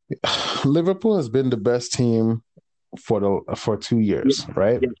 Liverpool has been the best team for 2 years,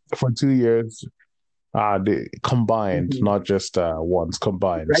 right? Yeah. For 2 years, they combined, not just once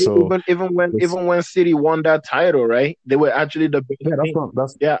combined. Right? So even when City won that title, right? They were actually the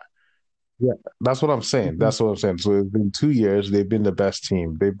best team. Yeah, that's what I'm saying. That's what I'm saying. So it's been 2 years. They've been the best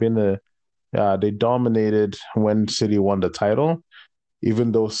team. They've been they dominated when City won the title.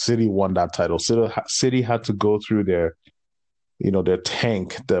 Even though City won that title, City had to go through their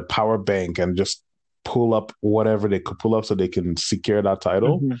tank, the power bank, and just pull up whatever they could pull up so they can secure that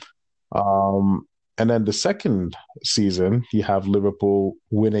title. And then the second season, you have Liverpool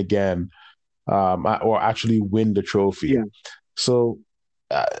win again, or actually win the trophy. Yeah. So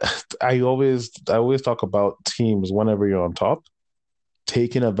I always talk about teams whenever you're on top,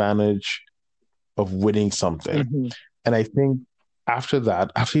 taking advantage of winning something. And I think after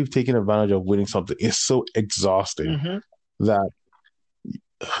you've taken advantage of winning something, it's so exhausting that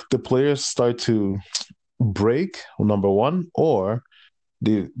the players start to break, number one, or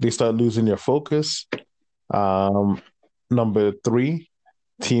they start losing their focus. Number three,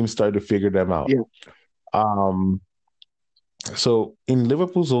 teams start to figure them out. Yeah. Um, so in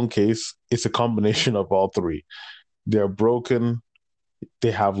Liverpool's own case, it's a combination of all three. They're broken.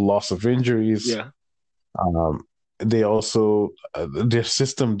 They have loss of injuries. Yeah. They also their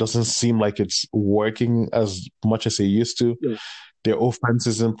system doesn't seem like it's working as much as it used to. Yeah. Their offense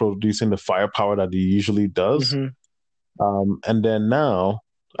isn't producing the firepower that it usually does. And then now,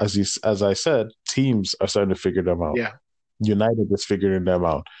 as I said, teams are starting to figure them out. Yeah. United is figuring them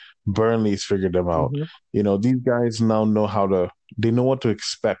out. Burnley's figured them out. These guys now know they know what to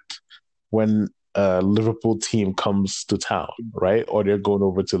expect when a Liverpool team comes to town, right? Or they're going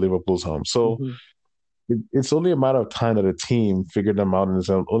over to Liverpool's home. So it's only a matter of time that a team figured them out, and it's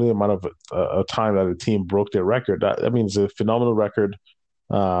only a matter of a time that a team broke their record. That means a phenomenal record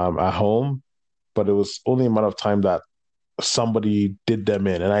at home, but it was only a matter of time that somebody did them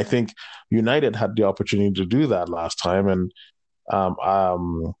in. And I think United had the opportunity to do that last time, and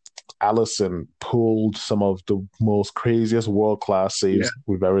Alisson pulled some of the most craziest world-class saves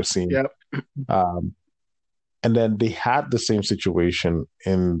we've ever seen. And then they had the same situation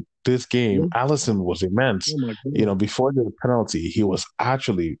in this game. Alisson was immense. Before the penalty, he was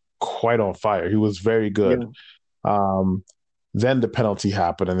actually quite on fire. He was very good. Then the penalty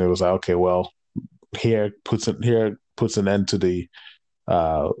happened, and it was like, okay, well, here puts an end to the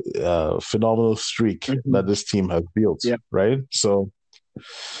phenomenal streak that this team has built, right? So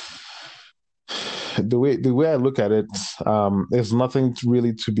the way I look at it, there's nothing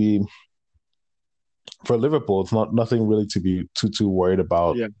really to be for Liverpool. It's nothing really to be too worried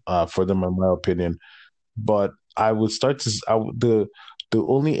about for them, in my opinion. But I would start to the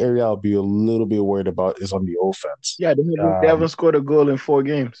only area I'll be a little bit worried about is on the offense. Yeah, they haven't scored a goal in 4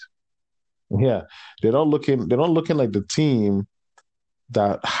 games. Yeah, they're not looking like the team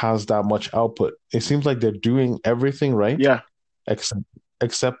that has that much output. It seems like they're doing everything right. Yeah,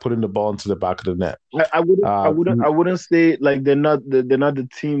 except putting the ball into the back of the net. I wouldn't say like they're not the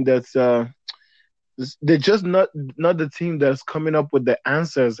team that's they're just not the team that's coming up with the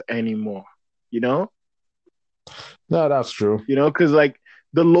answers anymore. No, that's true. Because like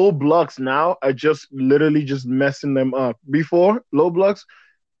the low blocks now are just literally just messing them up. Before low blocks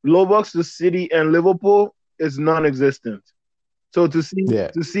to City and Liverpool is non-existent. So to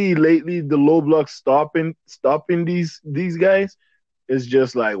see lately the low blocks stopping these guys is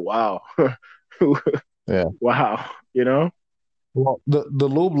just like wow. Wow, Well, the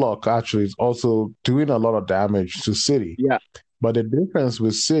low block actually is also doing a lot of damage to City. Yeah. But the difference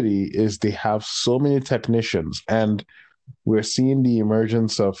with City is they have so many technicians, and we're seeing the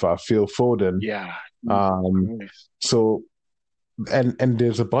emergence of Phil Foden. Yeah. So, and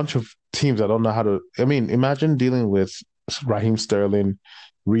there's a bunch of teams that don't know how to. I mean, imagine dealing with Raheem Sterling,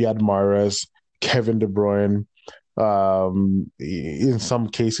 Riyad Mahrez, Kevin De Bruyne, in some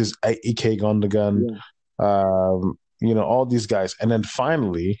cases Ike Gundogan, all these guys, and then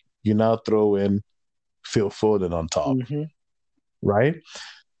finally you now throw in Phil Foden on top, right?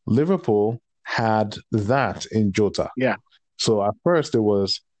 Liverpool had that in Jota. Yeah. So at first it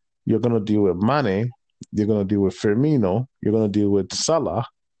was you're going to deal with Mane, you're going to deal with Firmino, you're going to deal with Salah,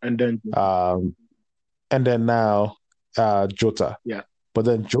 and then now Jota. Yeah. But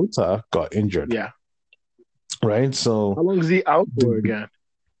then Jota got injured. Yeah. Right. So how long is he out for again?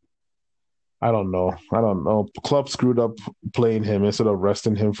 I don't know. Klopp screwed up playing him instead of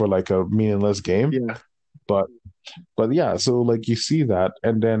resting him for like a meaningless game. Yeah. But yeah, so like you see that,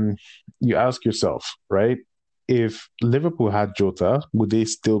 and then you ask yourself, right? If Liverpool had Jota, would they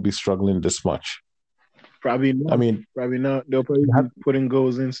still be struggling this much? Probably not. I mean, probably not. They'll probably be putting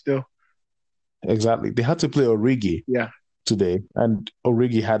goals in still. Exactly. They had to play Origi today, and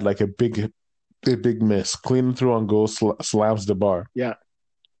Origi had like a big miss. Cleaning through on goal, slams the bar. Yeah.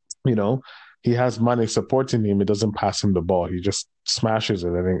 He has Mane supporting him. It doesn't pass him the ball. He just smashes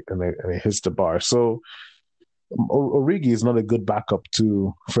it and it hits the bar. So Origi is not a good backup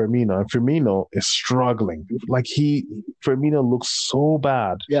to Firmino, and Firmino is struggling. Like Firmino looks so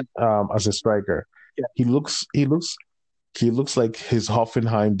bad as a striker. Yeah. He looks like his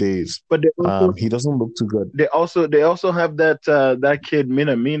Hoffenheim days, but he doesn't look too good. They also have that kid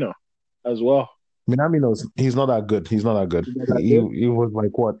Minamino as well. Minamino, he's not that good. He's not that good. He was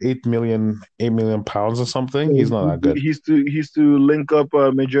like what, 8 million pounds or something. He's not that good. He's to link up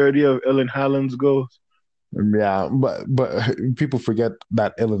a majority of Erling Haaland's goals. Yeah, but people forget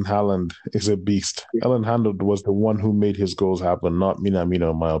that Erling Haaland is a beast. Yeah. Erling Haaland was the one who made his goals happen, not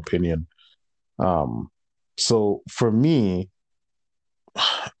Minamino, in my opinion. So for me,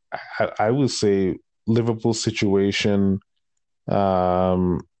 I would say Liverpool's situation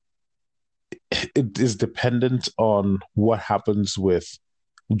Um, it is dependent on what happens with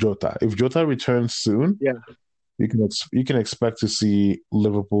Jota. If Jota returns soon, Yeah. you can expect to see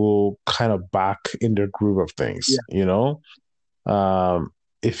Liverpool kind of back in their groove of things. Yeah. You know,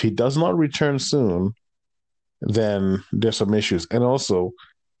 if he does not return soon, then there's some issues, and also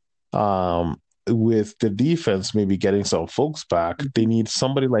with the defense maybe getting some folks back, they need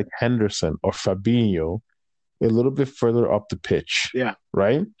somebody like Henderson or Fabinho a little bit further up the pitch, Yeah.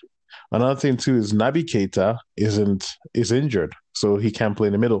 right? Another thing too is Naby Keita is injured, so he can't play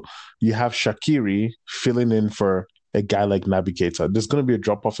in the middle. You have Shaqiri filling in for a guy like Naby Keita. There's going to be a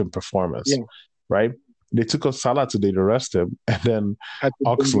drop off in performance, Yeah. right? They took off Salah today to rest him, and then Had to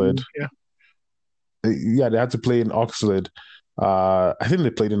bring him Oxlade, in. Yeah. yeah, they had to play in Oxlade. I think they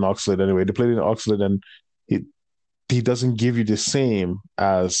played in Oxlade anyway. They played in Oxlade, and he doesn't give you the same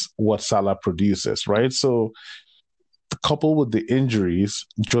as what Salah produces, right? So, coupled with the injuries,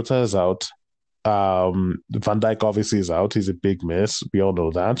 Jota is out. Van Dijk obviously is out. He's a big miss. We all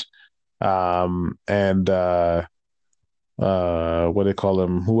know that. And what they call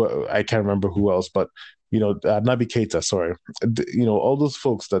him? Who I can't remember who else, but Naby Keita. Sorry, all those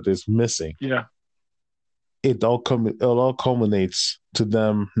folks that is missing. Yeah. It all culminates to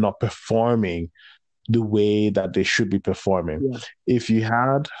them not performing the way that they should be performing. Yeah. If you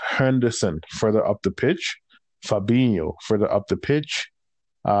had Henderson further up the pitch, Fabinho further up the pitch,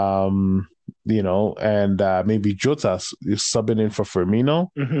 and maybe Jota is subbing in for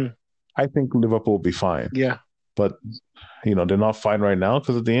Firmino, I think Liverpool will be fine. Yeah. But, they're not fine right now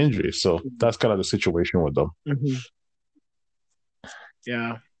because of the injury. So that's kind of the situation with them.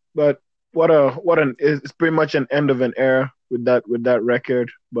 Yeah. But it's pretty much an end of an era with that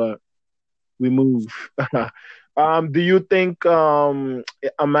record, but we move. Do you think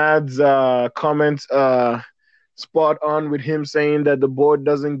Ahmad's comments spot on with him saying that the board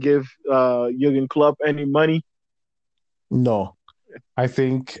doesn't give Jurgen Klopp any money? No, I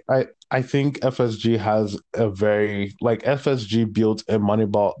think FSG has FSG built a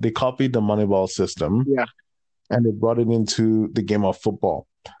Moneyball. They copied the Moneyball system, and they brought it into the game of football.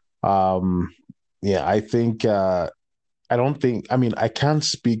 I think. I can't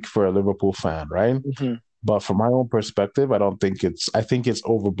speak for a Liverpool fan, right? But from my own perspective, I think it's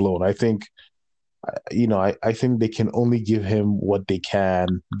overblown. I think they can only give him what they can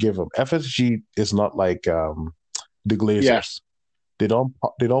give him. FSG is not like the Glazers. Yes. They don't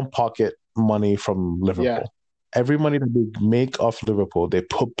pocket money from Liverpool. Yeah. Every money that they make off Liverpool, they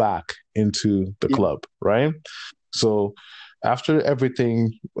put back into the club, right? So after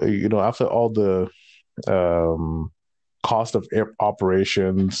everything, after all the cost of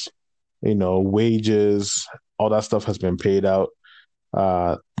operations, wages, all that stuff has been paid out.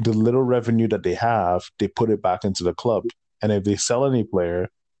 The little revenue that they have, they put it back into the club. And if they sell any player,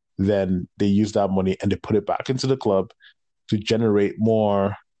 then they use that money and they put it back into the club to generate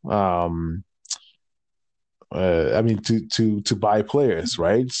more. To buy players,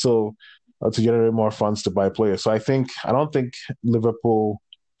 right? So to generate more funds to buy players. So I don't think Liverpool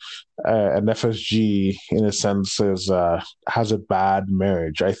and FSG, in a sense, has a bad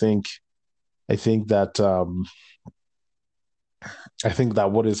marriage. I think that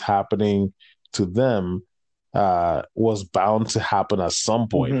what is happening to them was bound to happen at some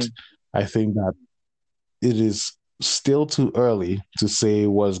point. I think that it is still too early to say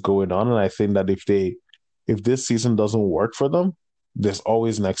what's going on, and I think that if this season doesn't work for them, there's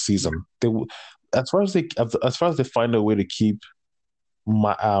always next season. As far as they find a way to keep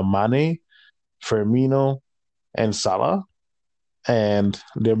Mane, Firmino, and Salah, and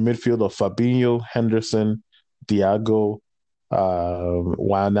their midfield of Fabinho, Henderson, Thiago,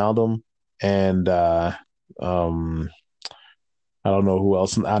 Wijnaldum, and I don't know who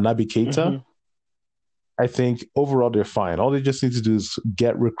else, Naby Keita. I think overall they're fine. All they just need to do is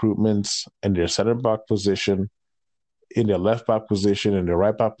get recruitments in their center back position, in their left back position, in their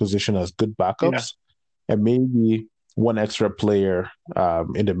right back position as good backups, and maybe one extra player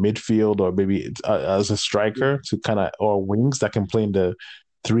in the midfield, or maybe as a striker to or wings that can play in the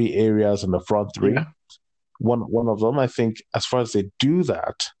three areas in the front three. One of them, I think, as far as they do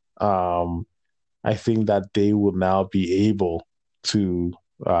that, I think that they will now be able to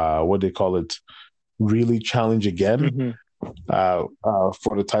really challenge again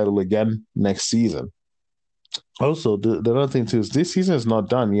for the title again next season. Also, the other thing too is this season is not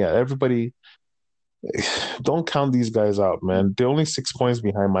done yet. Everybody, don't count these guys out, man. They're only 6 points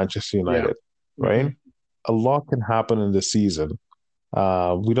behind Manchester United, right? A lot can happen in the season.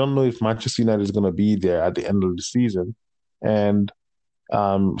 We don't know if Manchester United is going to be there at the end of the season. And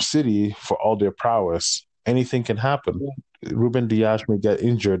City, for all their prowess, anything can happen. Ruben Dias may get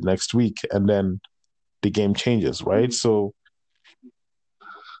injured next week, and then the game changes, right? So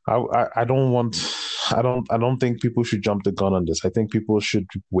I don't want I don't think people should jump the gun on this. I think people should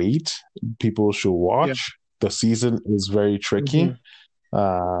wait. People should Yeah. watch. The season is very tricky,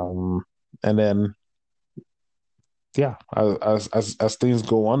 and then yeah, as things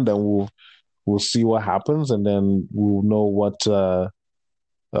go on, then we'll see what happens, and then we'll know what uh,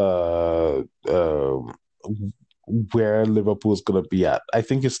 uh, where Liverpool is going to be at. I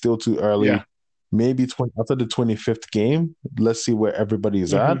think it's still too early. Yeah. Maybe after the 25th game, let's see where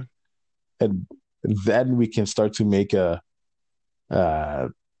everybody's at, and then we can start to make a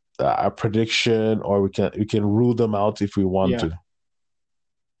prediction, or we can rule them out if we want to.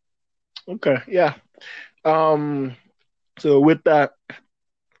 Okay. Yeah. So with that,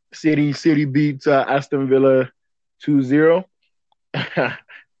 City beats Aston Villa 2-0.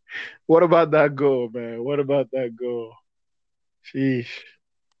 What about that goal, man? What about that goal? Sheesh.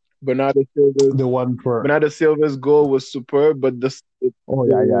 Bernardo Silva's goal was superb, but the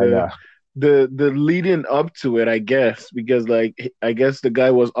leading up to it, I guess, because I guess the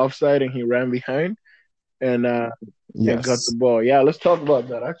guy was offside and he ran behind and got the ball. Yeah, let's talk about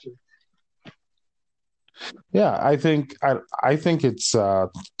that actually. Yeah, I think it's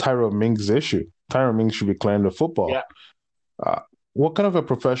Tyrone Mings' issue. Tyrone Mings should be clearing the football. Yeah. What kind of a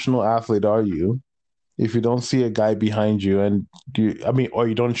professional athlete are you if you don't see a guy behind you or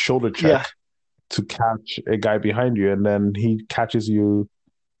you don't shoulder check to catch a guy behind you, and then he catches you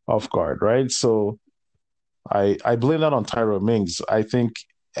off guard, right? So I blame that on Tyrone Mings. I think,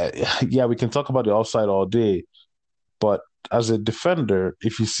 we can talk about the offside all day, but as a defender,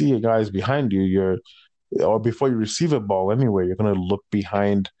 if you see a guy is behind you, or before you receive a ball anyway, you're going to look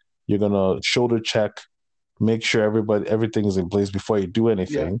behind, you're going to shoulder check, make sure everything is in place before you do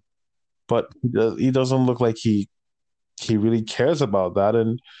anything. Yeah. But he doesn't look like he really cares about that,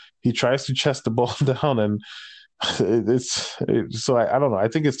 and he tries to chest the ball down, and so I don't know. I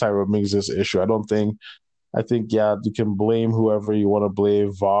think it's Tyrone Mings' issue. I think you can blame whoever you want to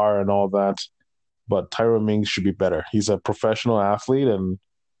blame, VAR and all that, but Tyrone Mings should be better. He's a professional athlete, and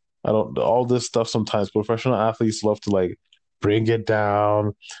all this stuff. Sometimes professional athletes love to bring it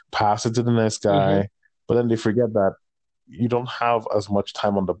down, pass it to the next guy, but then they forget that you don't have as much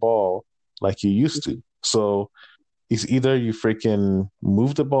time on the ball like you used to. So it's either you freaking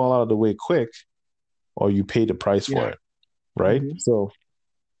move the ball out of the way quick, or you pay the price for it, right? So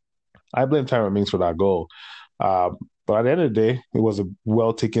I blame Tyrone Mings for that goal. But at the end of the day, it was a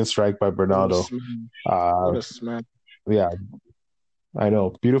well-taken strike by Bernardo. What a smash. Yeah, I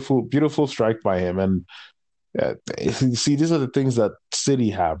know. Beautiful, beautiful strike by him. And see, these are the things that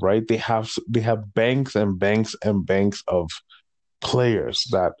City have, right? They have banks and banks and banks of players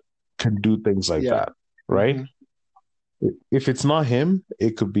that can do things like that, right? If it's not him,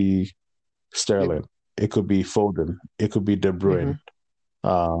 it could be Sterling. It could be Foden. It could be De Bruyne.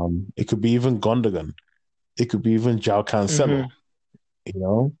 It could be even Gundogan. It could be even João Cancelo.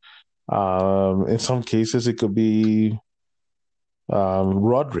 You know, in some cases, it could be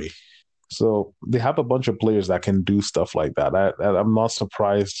Rodri. So they have a bunch of players that can do stuff like that. I'm not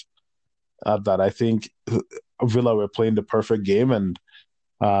surprised at that. I think Villa were playing the perfect game, and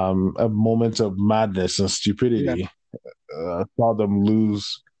a moment of madness and stupidity saw them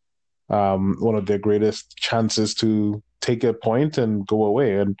lose one of their greatest chances to take a point and go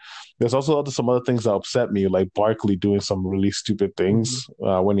away. And there's also some other things that upset me, like Barkley doing some really stupid things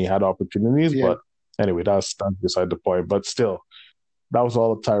when he had opportunities. But anyway, that's beside the point. But still, that was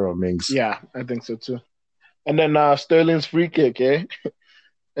all of Tyrone Mings. Yeah, I think so too. And then Sterling's free kick,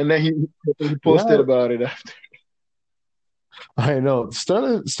 and then he posted about it after. I know.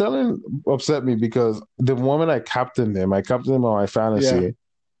 Sterling upset me because the moment I captained him on my fantasy,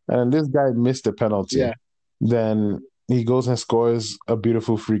 and this guy missed the penalty. Yeah. Then he goes and scores a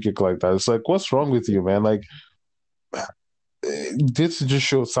beautiful free kick like that. It's like, what's wrong with you, man? Like, this just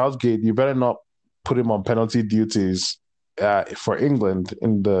shows Southgate, you better not put him on penalty duties for England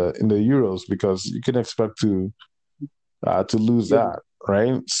in the Euros, because you can expect to lose that,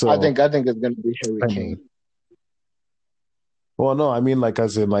 right? So I think it's going to be Harry Kane. Well, no, I mean,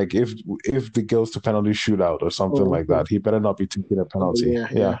 as in, if it goes to penalty shootout or something like that, he better not be taking a penalty.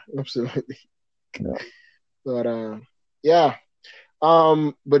 Yeah, absolutely. Yeah. But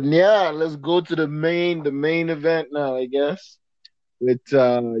but let's go to the main event now, I guess. With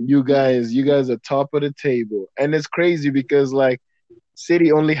you guys are top of the table, and it's crazy because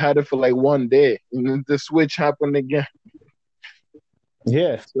City only had it for 1 day, and the switch happened again.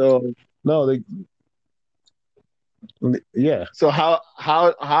 Yeah. So no, Yeah, So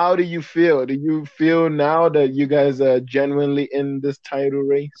how do you feel? Do you feel now that you guys are genuinely in this title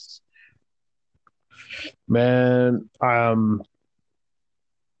race? man.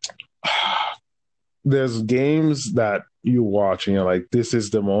 There's games that you watch and you're like, this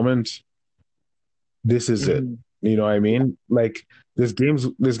is the moment. This is it. Mm-hmm. You know what I mean? Like there's games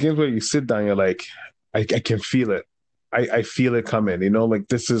where you sit down, you're like, I can feel it. I feel it coming. You know, like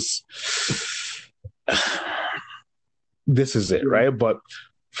this is it, Yeah. right? But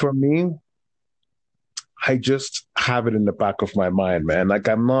for me, I just have it in the back of my mind, man. Like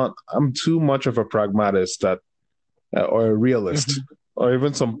I'm too much of a pragmatist that or a realist, Mm-hmm. or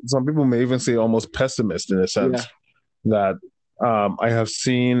even some people may even say almost pessimist in a Yeah. sense that I have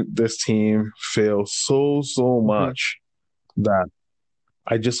seen this team fail so Mm-hmm. much that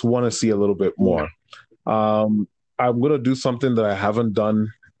I just want to see a little bit Yeah. more. I'm gonna do something that I haven't done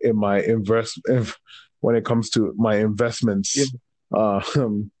in my when it comes to my Yeah. investments.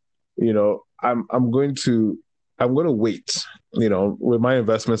 You know, I'm going to wait. You know, with my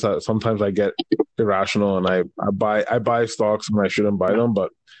investments, sometimes I get irrational and I buy stocks when I shouldn't buy them.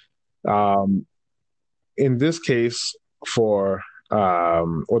 But um, in this case, for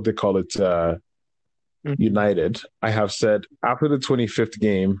what they call it, Mm-hmm. United, I have said after the 25th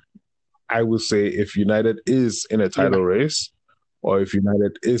game, I would say if United is in a Yeah. title race or if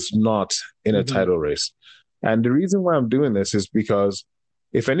United is not in a Mm-hmm. title race. And the reason why I'm doing this is because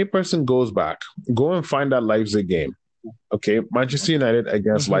if any person goes back, go and find that Leipzig game. Okay. Manchester United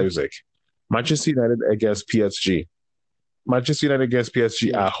against Mm-hmm. Leipzig, Manchester United against PSG, Manchester United against PSG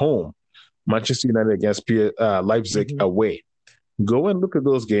Yeah. at home, Manchester United against Leipzig Mm-hmm. away. Go and look at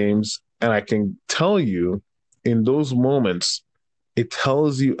those games, and I can tell you in those moments, it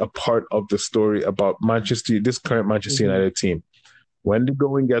tells you a part of the story about this current Manchester Mm-hmm. United team. When the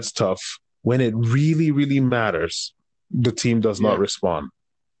going gets tough, when it really matters, the team does not Yeah. respond.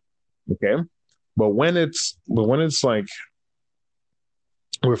 Okay. But when it's like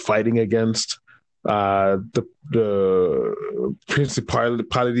we're fighting against the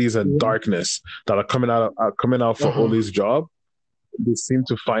principalities and Yeah. darkness that are coming out for Uh-huh. Ole's job, they seem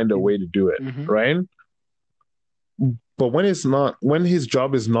to find a Yeah. way to do it, Mm-hmm. right? But when his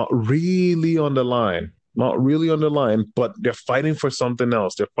job is not really on the line, not really on the line, but they're fighting for something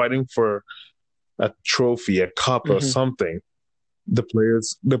else. They're fighting for a trophy, a cup, or Mm-hmm. something. The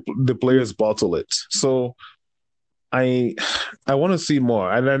Yeah. players bottle it. So I I want to see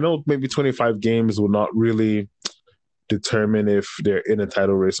more, and I know maybe 25 games will not really determine if they're in a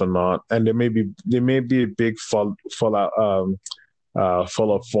title race or not, and there may be a big fall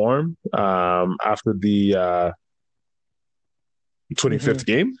of form after the Mm-hmm. 25th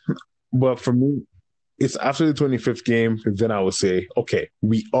game. But for me, it's after the 25th game, then I would say, okay,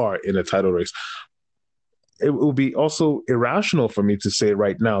 we are in a title race. It will be also irrational for me to say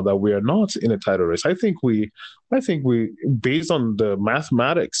right now that we are not in a title race. I think we, based on the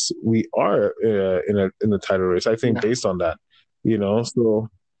mathematics, we are in a title race. I think Yeah. based on that, you know. So,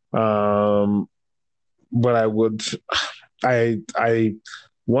 um, but I want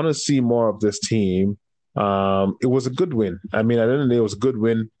to see more of this team. It was a good win. I mean, at the end of the day, it was a good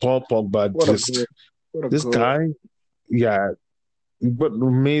win. Paul Pogba, What a goal. What a this goal. guy, yeah, but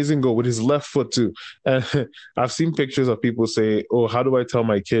amazing goal with his left foot too. And I've seen pictures of people say, "Oh, how do I tell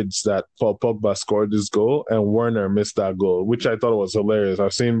my kids that Paul Pogba scored this goal and Werner missed that goal?" Which I thought was hilarious.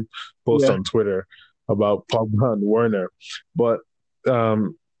 I've seen posts Yeah. on Twitter about Pogba and Werner, but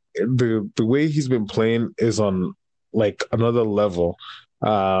the way he's been playing is on like another level.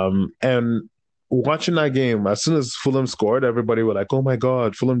 And watching that game, as soon as Fulham scored, everybody were like, "Oh my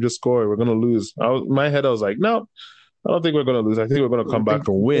God, Fulham just scored. We're gonna lose." In my head, I was like, "No, I don't think we're going to lose. I think we're going to Yeah, I come think back and I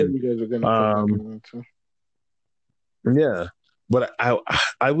thought win." you guys are gonna come back Um, and win too. yeah, but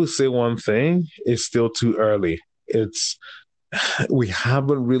I would say one thing: it's still too early. It's we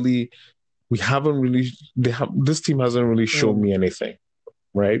haven't really we haven't really this team hasn't really shown Mm. me anything,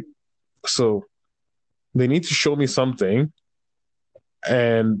 right? So they need to show me something,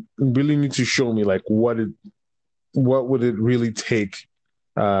 and really need to show me like what would it really take.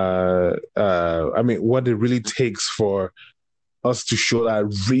 I mean, what it really takes for us to show that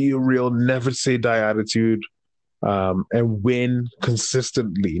real, never say die attitude, and win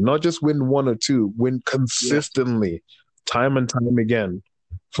consistently. Not just win one or two, win Yeah. consistently, time and time again,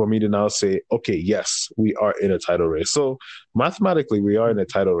 for me to now say, okay, yes, we are in a title race. So mathematically, we are in a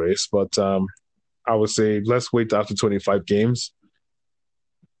title race, but I would say let's wait after 25 games,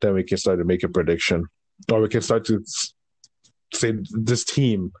 then we can start to make a prediction, or we can start to say this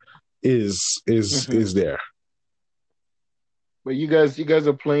team is Mm-hmm. is there. But you guys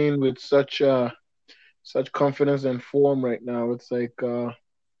are playing with such such confidence and form right now. It's like uh,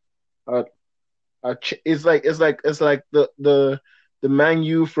 it's like the Man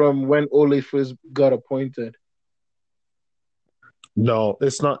U from when Ole first got appointed. No,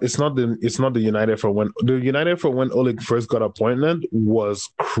 it's not. It's not the United for when Oleg first got appointed was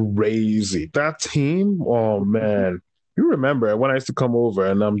crazy. That team, oh man, you remember when I used to come over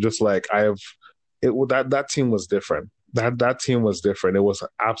and I'm just like that team was different. That team was different. It was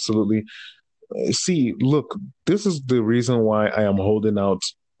absolutely. See, look, this is the reason why I am holding out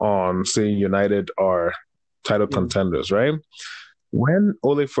on saying United are title Yeah. contenders, right? When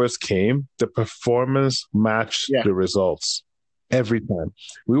Ole first came, the performance matched Yeah. the results every time.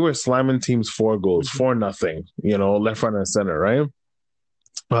 We were slamming teams 4 goals, 4-0, left, right, and center, right?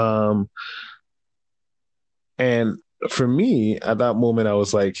 And for me, at that moment, I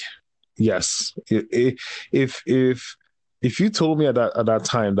was like, yes. If you told me at that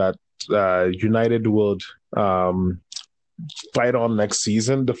time that United would fight on next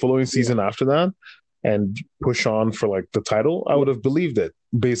season, the following season after that, and push on for like the title, I would have believed it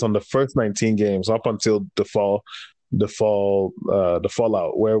based on the first 19 games up until the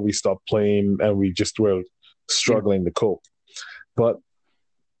fallout where we stopped playing and we just were struggling to cope. But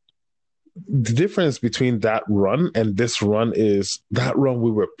the difference between that run and this run is that run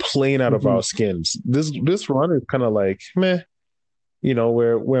we were playing out of our skins. This run is kind of like meh,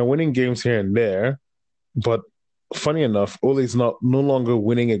 we're winning games here and there, but funny enough, Ole's no longer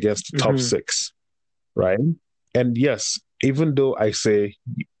winning against the top 6, right? And yes, even though I say,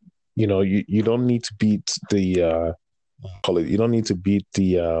 you don't need to beat the you don't need to beat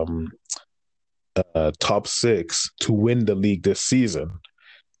the top 6 to win the league this season.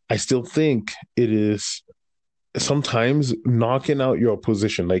 I still think it is sometimes knocking out your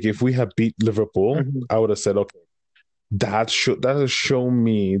opposition. Like if we had beat Liverpool, I would have said, okay, that has shown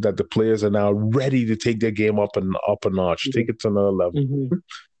me that the players are now ready to take their game up a notch, take it to another level.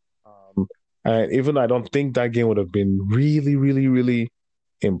 And even though I don't think that game would have been really, really, really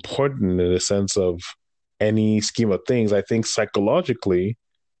important in the sense of any scheme of things, I think psychologically,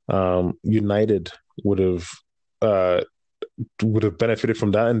 United would have benefited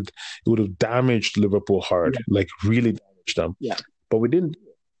from that, and it would have damaged Liverpool hard, like really damaged them. Yeah. But we didn't,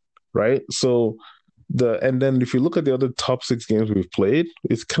 right? So and then if you look at the other top 6 games we've played,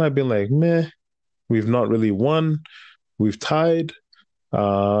 it's kind of been like meh. We've not really won. We've tied.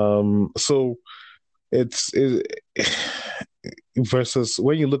 So it's versus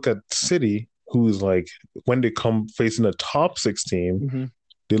when you look at City, who's like when they come facing a top 6 team,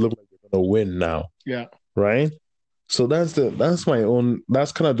 they look like they're gonna win now. Yeah. Right. So that's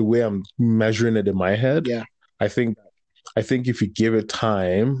kind of the way I'm measuring it in my head. Yeah. I think if you give it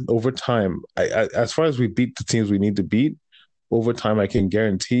time, over time, as far as we beat the teams we need to beat, over time, I can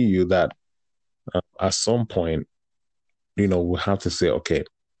guarantee you that at some point, we'll have to say, okay,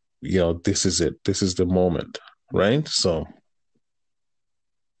 this is it. This is the moment, right? So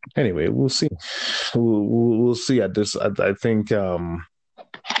anyway, we'll see. We'll see at this. I think that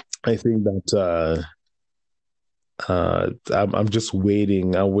I'm just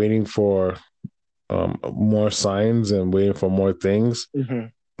waiting. I'm waiting for more signs and waiting for more things.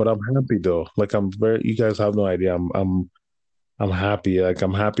 But I'm happy though. Like you guys have no idea. I'm happy. Like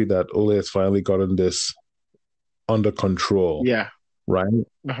I'm happy that Ole has finally gotten this under control. Yeah. Right.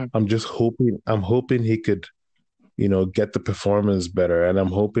 I'm just hoping. I'm hoping he could, get the performance better, and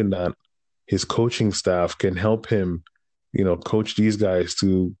I'm hoping that his coaching staff can help him, coach these guys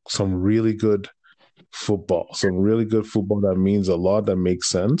to some really good football. Some really good football that means a lot. That makes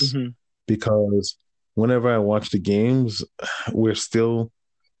sense. Because whenever I watch the games, we're still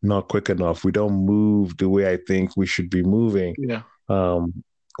not quick enough. We don't move the way I think we should be moving. Yeah.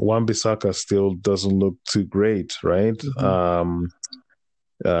 Wan-Bissaka still doesn't look too great, right?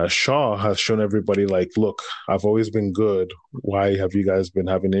 Shaw has shown everybody like, look, I've always been good. Why have you guys been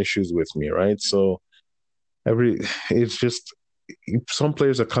having issues with me, right? So it's just some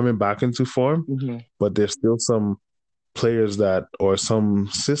players are coming back into form, but there's still some players or some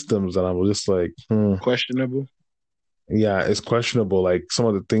systems that I'm just like questionable. Yeah, it's questionable. Like some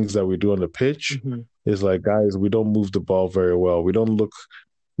of the things that we do on the pitch is like, guys, we don't move the ball very well. We don't look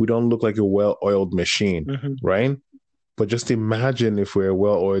like a well-oiled machine, right? But just imagine if we're a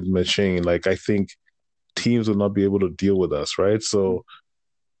well-oiled machine. Like I think teams will not be able to deal with us, right? So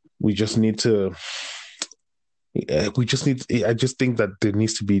we just need to. I just think that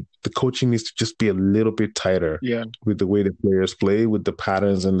the coaching needs to just be a little bit tighter with the way the players play, with the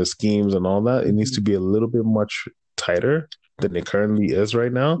patterns and the schemes and all that. It needs to be a little bit much tighter than it currently is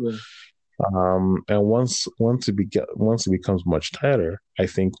right now. And once it becomes much tighter, I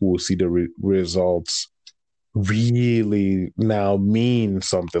think we'll see the results really now mean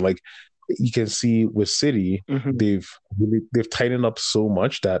something. Like you can see with City, Mm-hmm. they've tightened up so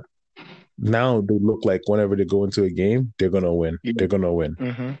much that now they look like whenever they go into a game, they're gonna win. Yeah. They're gonna win,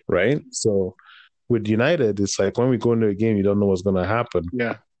 Mm-hmm. right? So with United, it's like when we go into a game, you don't know what's gonna happen.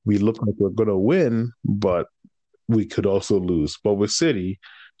 Yeah. We look like we're gonna win, but we could also lose. But with City,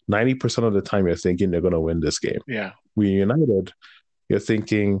 90% of the time you're thinking they're gonna win this game. Yeah. With United, you're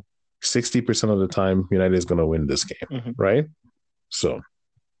thinking 60% of the time United is gonna win this game, Mm-hmm. right? So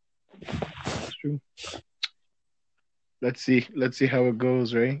That's true. Let's see how it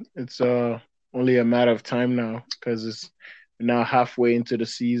goes, right? It's only a matter of time now because it's now halfway into the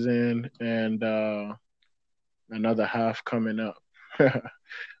season and another half coming up.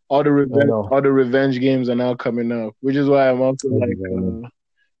 all the I revenge know. all the revenge games are now coming up, which is why I'm also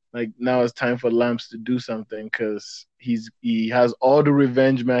like now it's time for Lamps to do something because he has all the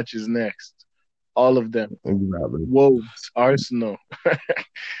revenge matches next, all of them. Exactly. Wolves, Arsenal.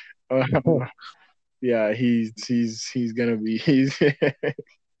 Yeah, he's gonna be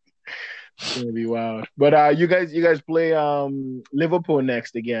gonna be wild. But you guys play Liverpool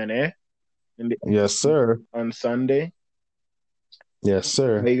next again, eh? Yes, sir. On Sunday. Yes,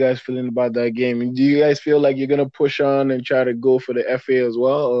 sir. How you guys feeling about that game? Do you guys feel like you're gonna push on and try to go for the FA as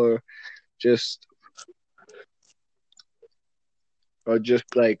well, just or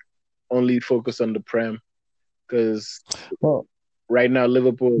just like only focus on the Prem? Because Well, right now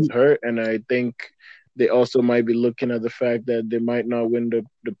Liverpool is hurt, and I think they also might be looking at the fact that they might not win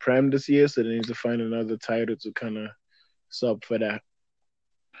the Prem this year, so they need to find another title to kind of sub for that.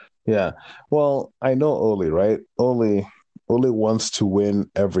 yeah. Well, I know Oli, right? Oli wants to win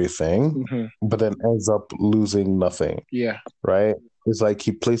everything, Mm-hmm. but then ends up losing nothing, Yeah, right? It's like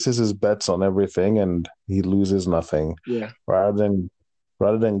he places his bets on everything and he loses nothing yeah,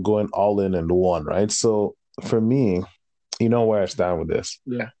 rather than going all in one, right? So for me, you know where I stand with this.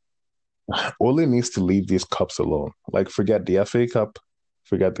 yeah, Ole needs to leave these cups alone. Like, forget the FA Cup,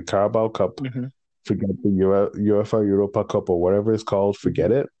 forget the Carabao Cup, mm-hmm. forget the UEFA Europa Cup or whatever it's called,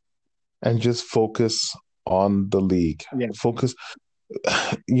 forget it, and just focus on the league. Yeah. Focus.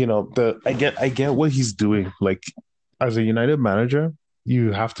 I get what he's doing. Like, as a United manager,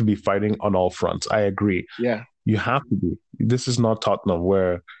 you have to be fighting on all fronts. I agree. Yeah, You have to be. This is not Tottenham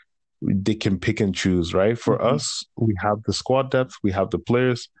where they can pick and choose, right? For Mhm. us, we have the squad depth, we have the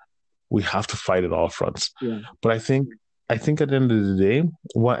players, we have to fight at all fronts. Yeah. But I think at the end of the day,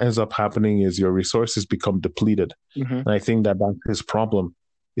 what ends up happening is your resources become depleted. Mhm. And I think that that's his problem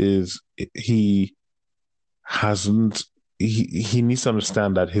is he hasn't he needs to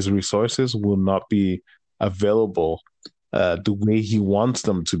understand that his resources will not be available the way he wants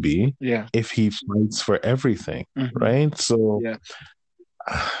them to be Yeah. if he fights for everything, Mhm. right? So Yeah.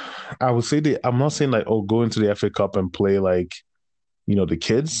 I would say I'm not saying like, oh, go into the FA Cup and play like, the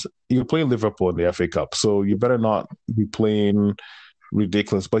kids. You're playing Liverpool in the FA Cup, so you better not be playing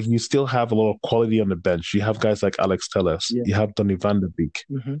ridiculous. But you still have a lot of quality on the bench. You have guys like Alex Telles. Yeah. You have Donny van de Beek,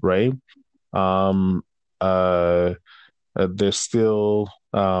 Mhm. right? There's still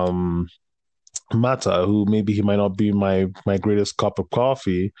Mata, who maybe he might not be my greatest cup of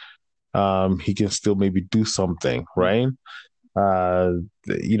coffee. He can still maybe do something, right?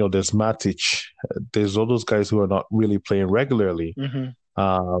 There's Matic. There's all those guys who are not really playing regularly. Mhm.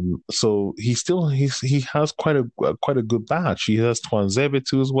 So he has quite a good batch. He has Twanzebe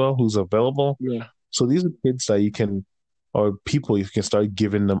too as well, who's available. Yeah. So these are kids that people you can start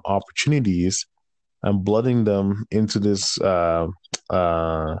giving them opportunities and blooding them into this what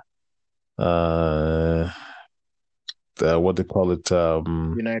they call it,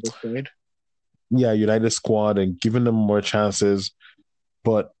 United side. yeah, United squad, and giving them more chances,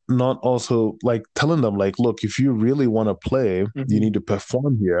 but not also like telling them like, look, if you really want to play, Mhm. you need to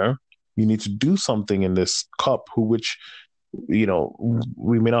perform here. You need to do something in this cup, which we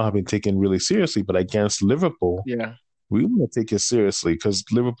may not have been taken really seriously, but against Liverpool, Yeah. we want to take it seriously because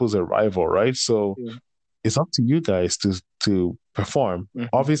Liverpool's a rival, right? So Yeah. it's up to you guys to perform. Mhm.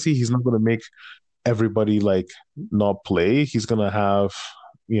 Obviously, he's not going to make everybody like not play. He's going to have,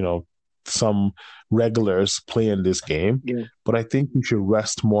 some regulars play in this game. Yeah. But I think you should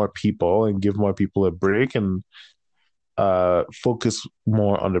rest more people and give more people a break and focus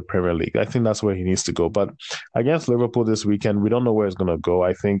more on the Premier League. I think that's where he needs to go. But against Liverpool this weekend, we don't know where it's going to go.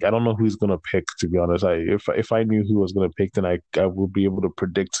 I don't know who he's going to pick, to be honest. If I knew who was going to pick, then I would be able to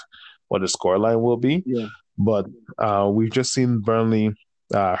predict what the scoreline will be. Yeah. But we've just seen Burnley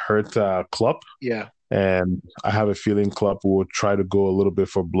hurt Klopp. Yeah. And I have a feeling Klopp will try to go a little bit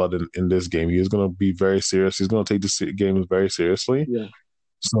for blood in this game. He's going to be very serious. He's going to take this game very seriously. Yeah.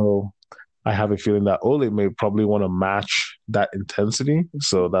 So I have a feeling that Ole may probably want to match that intensity.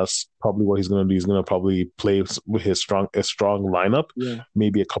 So that's probably what he's going to do. He's going to probably play with a strong lineup, Yeah.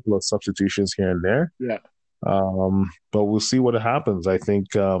 maybe a couple of substitutions here and there. Yeah. But we'll see what happens. I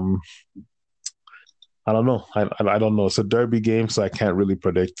think I don't know. I don't know. It's a derby game, so I can't really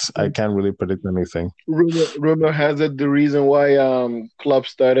predict. I can't really predict anything. Rumor has it the reason why Klopp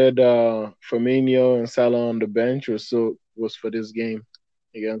started Firmino and Salah on the bench was for this game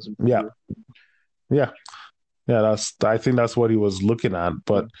against. Yeah. I think that's what he was looking at.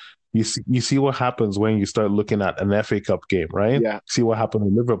 But you see what happens when you start looking at an FA Cup game, right? Yeah. See what happened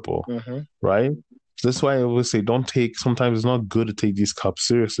in Liverpool, right? So that's why I always say don't take. Sometimes it's not good to take these cups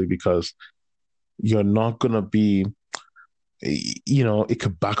seriously because you're not gonna be. It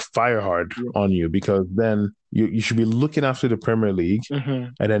could backfire hard on you because then you should be looking after the Premier League,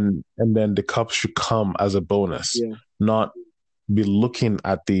 and then the cup should come as a bonus, not be looking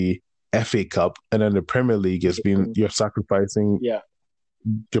at the FA Cup and then the Premier League is being you're sacrificing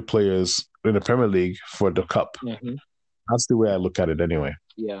your players in the Premier League for the cup. That's the way I look at it anyway.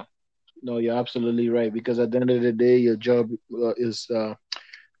 Yeah, no, you're absolutely right because at the end of the day, your job is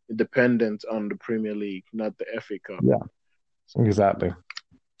dependent on the Premier League, not the FA Cup. Yeah. Exactly.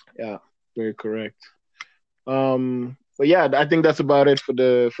 Yeah, very correct. But yeah, I think that's about it for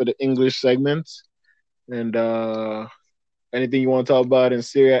the English segment. And anything you want to talk about in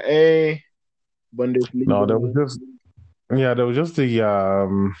Serie A, Bundesliga? No, there was just the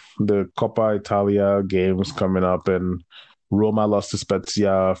Coppa Italia games coming up, and Roma lost to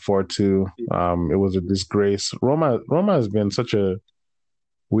Spezia 4-2. It was a disgrace. Roma has been such a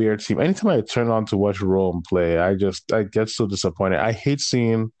weird team. Anytime I turn on to watch Rome play, I get so disappointed. I hate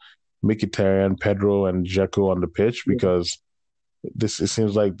seeing Mkhitaryan, Pedro, and Dzeko on the pitch because it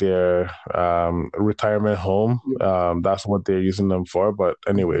seems like their retirement home. That's what they're using them for. But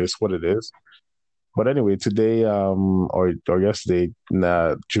anyway, it's what it is. But anyway, today or yesterday,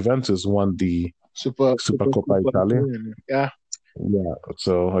 Juventus won the Supercoppa Italia. Yeah.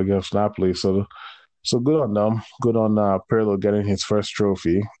 So against Napoli. So good on them. Good on Pirlo getting his first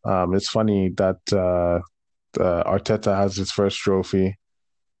trophy. It's funny that Arteta has his first trophy.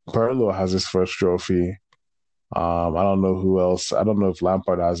 Pirlo has his first trophy. I don't know who else. I don't know if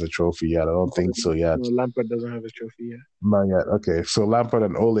Lampard has a trophy yet. I don't think so yet. No, Lampard doesn't have a trophy yet. Not yet. Okay, so Lampard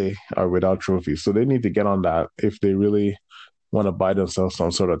and Ole are without trophies. So they need to get on that if they really want to buy themselves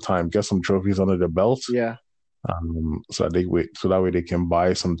some sort of time. Get some trophies under their belts. Yeah. So that way they can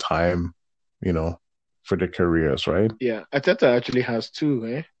buy some time, for their careers, right? Yeah, Arteta actually has two,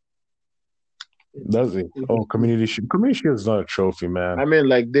 eh? Does he? Oh, Community Shield. Community Shield is not a trophy, man. I mean,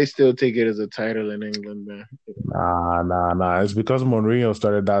 like, they still take it as a title in England, man. Nah. It's because Mourinho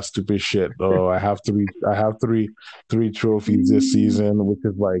started that stupid shit. Oh, I have three trophies this season, which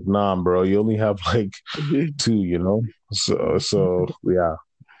is like, nah, bro. You only have like 2, So yeah.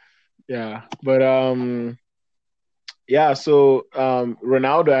 Yeah, but yeah. So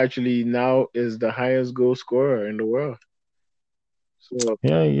Ronaldo actually now is the highest goal scorer in the world. So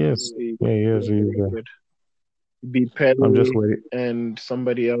yeah, he is. He is. Beat Pele. I'm just waiting. And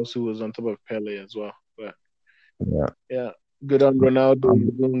somebody else who was on top of Pele as well. But yeah. Good on Ronaldo.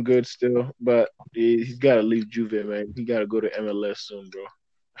 He's doing good still, but he's got to leave Juve, man. He got to go to MLS soon, bro.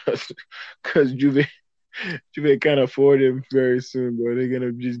 Because Juve can't afford him very soon, bro. They're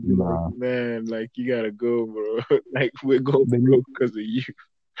gonna just be like, man, like, you gotta go, bro. Like, we're going broke because of you.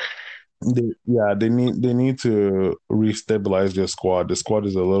 They need to restabilize their squad. The squad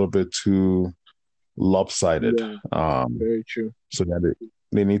is a little bit too lopsided. Yeah, very true. So that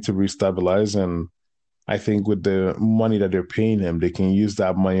they need to restabilize, and I think with the money that they're paying him, they can use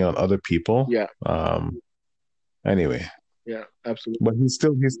that money on other people. Yeah. Anyway. Yeah, absolutely. But he's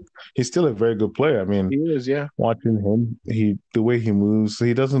still a very good player. I mean, he is. Yeah. Watching him, the way he moves,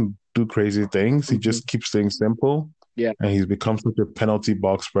 he doesn't do crazy things. He just keeps things simple. Yeah. And he's become such a penalty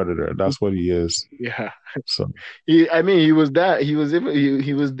box predator. That's what he is. Yeah. So he was that. He was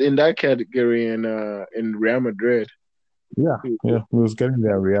in that category in Real Madrid. Yeah. He was getting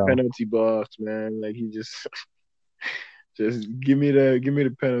there. Real penalty box, man. Like, he just give me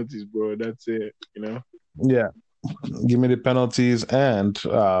the penalties, bro. That's it. Yeah. Give me the penalties and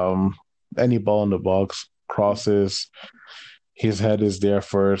any ball in the box, crosses. His head is there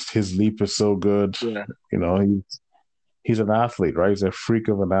first. His leap is so good. Yeah. He's an athlete, right? He's a freak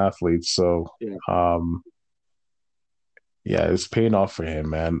of an athlete. So, it's paying off for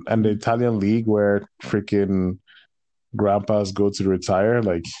him, man. And the Italian league where freaking grandpas go to retire,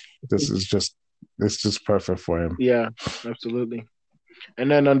 like, it's just perfect for him. Yeah, absolutely. And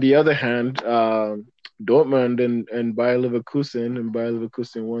then on the other hand, Dortmund and Bayer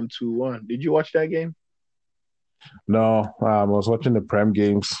Leverkusen won 2-1. Did you watch that game? No, I was watching the Prem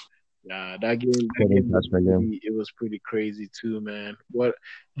games. Nah, that game Couldn't catch my game. it was pretty crazy too, man. What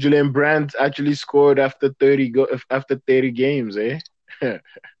Julian Brandt actually scored after 30 games, eh?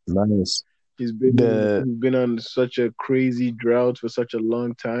 Nice. The He's been on such a crazy drought for such a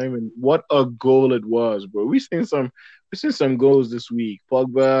long time, and what a goal it was, bro. We seen some goals this week.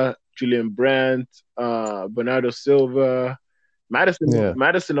 Pogba, Julian Brandt, Bernardo Silva, Madison. yeah,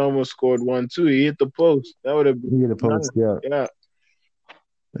 Madison almost scored one too. He hit the post. That would have been you get the nice. post. Yeah, Yeah,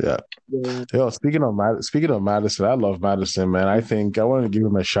 yeah. yeah. Yo, speaking of Madison, I love Madison, man. I think I want to give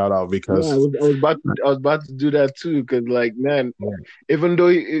him a shout out Yeah, I because was, I was about to, I was about to do that too, because like, man, yeah, even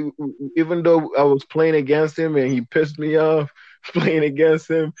though I was playing against him and he pissed me off playing against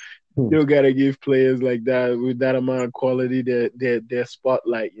him, still gotta give players like that with that amount of quality their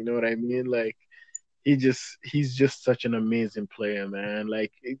spotlight. You know what I mean? Like he's just such an amazing player, man.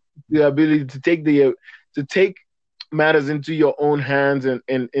 Like the ability to take matters into your own hands and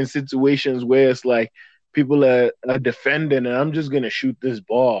in situations where it's like people are defending and I'm just gonna shoot this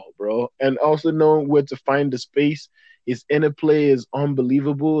ball, bro. And also knowing where to find the space. His inner play is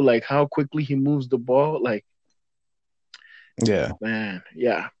unbelievable. Like how quickly he moves the ball. Like yeah. man,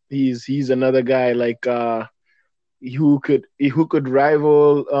 yeah. He's another guy like who could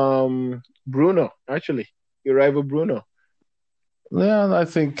rival Bruno, actually. He rival Bruno. Yeah, I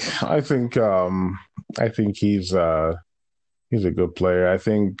think he's a good player. I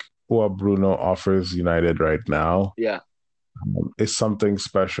think what Bruno offers United right now Yeah. is something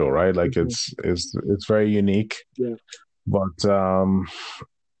special, right? Like Mhm. it's very unique. Yeah. But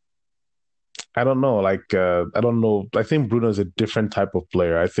I don't know. Like I don't know. I think Bruno is a different type of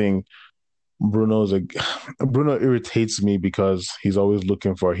player. I think Bruno's a Bruno irritates me because he's always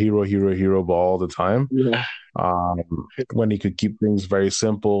looking for a hero ball all the time. Yeah. When he could keep things very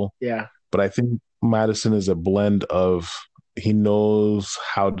simple. Yeah. But I think Madison is a blend of he knows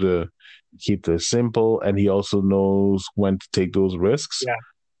how to keep this simple and he also knows when to take those risks. Yeah.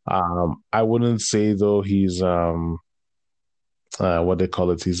 I wouldn't say though he's what they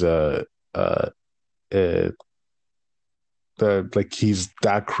call it. He's uh, uh like he's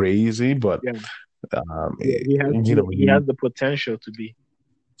that crazy, but Yeah. Yeah. He has you he, know he has the potential to be.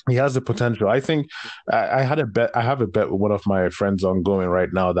 he has the potential. I think I had a bet. I have a bet with one of my friends ongoing right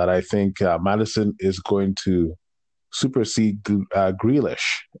now that I think Madison is going to supersede Grealish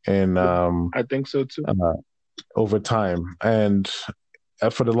in I think so too. over time. And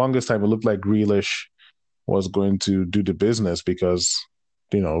for the longest time, it looked like Grealish was going to do the business because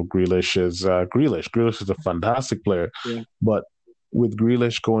Grealish is Grealish. Grealish is a fantastic player, Yeah. but with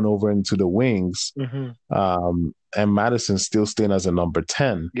Grealish going over into the wings, Hmm. and Madison still staying as a number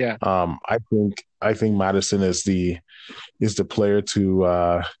 10. Yeah. I think Madison is the player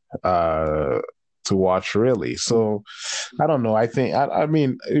to watch really. So I don't know. I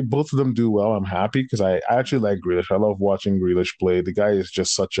mean if both of them do well, I'm happy because I actually like Grealish. I love watching Grealish play. The guy is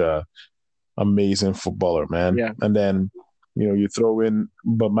just such a amazing footballer, man. Yeah. And then you throw in,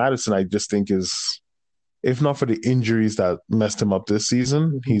 but Madison, I just think is, if not for the injuries that messed him up this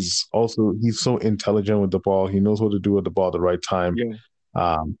season, he's so intelligent with the ball. He knows what to do with the ball at the right time. Yeah.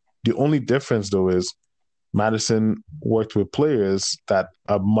 The only difference though is Madison worked with players that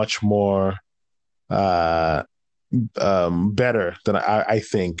are much more better than I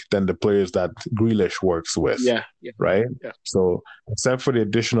think than the players that Grealish works with. Yeah. Yeah. Right. Yeah. So except for the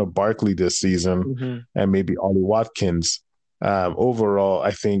addition of Barkley this season Hmm. and maybe Ollie Watkins, overall,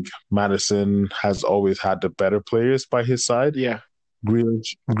 I think Madison has always had the better players by his side. Yeah.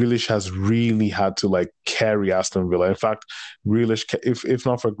 Grealish has really had to like carry Aston Villa. In fact, Grealish, if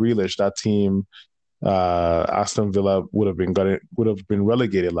not for Grealish, that team, Aston Villa would have been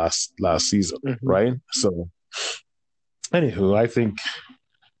relegated last season, right? So, anywho, I think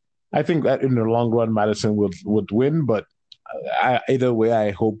that in the long run, Madison would win, but either way, I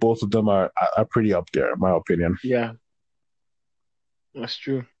hope both of them are pretty up there, in my opinion. Yeah. That's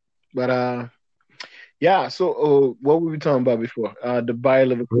true. But yeah. So what were we talking about before? The Bayer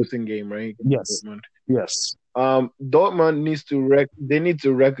Leverkusen game, right? Yes. Dortmund. Yes. Dortmund needs to they need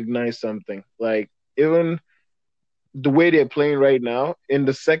to recognize something. Like even the way they're playing right now, in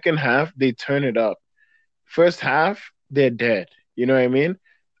the second half, they turn it up. First half, they're dead. You know what I mean?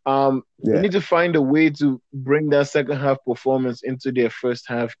 They Yeah. need to find a way to bring that second half performance into their first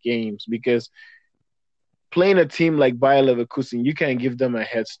half games because playing a team like Bayer Leverkusen, you can't give them a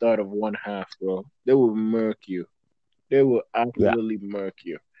head start of one half, bro. They will murk you. They will absolutely murk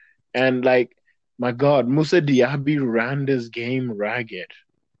you. And like My God, Musa Diaby ran this game ragged.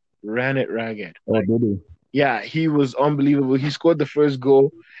 Ran it ragged. Oh, did he? Yeah, he was unbelievable. He scored the first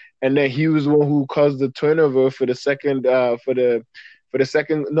goal, and then he was the one who caused the turnover for the second. For the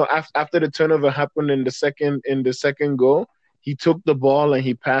second. No, after the turnover happened in the second goal, he took the ball and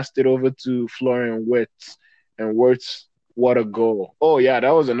he passed it over to Florian Wirtz, and Wirtz, what a goal! Oh yeah, that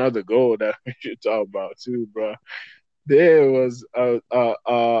was another goal that we should talk about too, bro. There was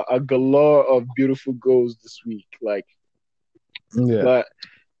a galore of beautiful goals this week, like. Yeah. But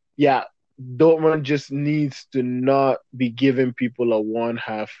yeah, Dortmund just needs to not be giving people a one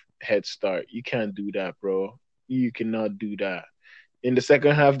half head start. You can't do that, bro. You cannot do that. In the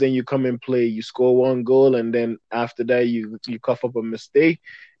second half, then you come and play, you score one goal, and then after that you cough up a mistake,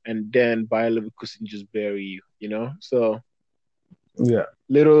 and then Bayer Leverkusen just bury you, you know? So Yeah.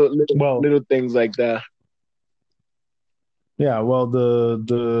 little things like that. Yeah, well,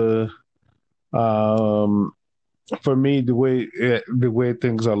 for me, the way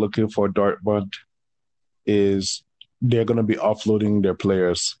things are looking for Dortmund is they're going to be offloading their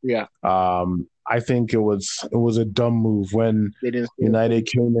players. Yeah. I think it was a dumb move when They didn't United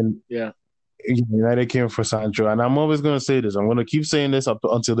came in. Yeah. United came for Sancho, and I'm always going to say this. I'm going to keep saying this up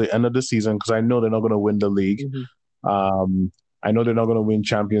until the end of the season because I know they're not going to win the league. Mm-hmm. I know they're not going to win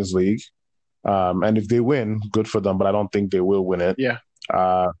Champions League. And if they win, good for them, but I don't think they will win it. Yeah.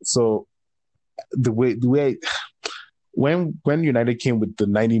 So the way when United came with the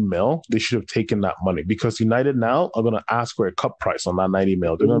 90 mil, they should have taken that money because United now are going to ask for a cut price on that 90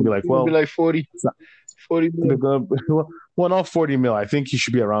 mil. They're going to be like, well, be like 40 mil. They're gonna, well, not 40 mil. I think he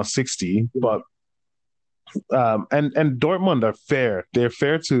should be around 60. Yeah. But and Dortmund are fair. They're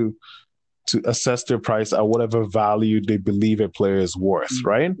fair to assess their price at whatever value they believe a player is worth,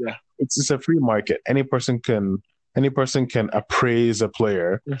 right? Yeah. It's a free market. Any person can appraise a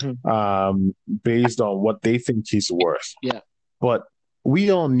player based on what they think he's worth. Yeah. But we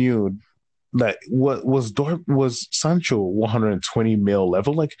all knew that was Sancho 120 mil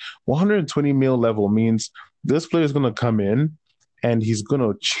level. Like 120 mil level means this player is going to come in and he's going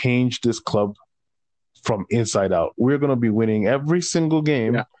to change this club from inside out. We're going to be winning every single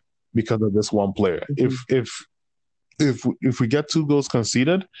game because of this one player. Mm-hmm. If we get 2 goals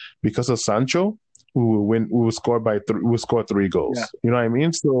conceded because of Sancho, we will win. We will score we'll score 3 goals. Yeah. You know what I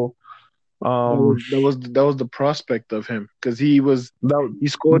mean? So that was the prospect of him because he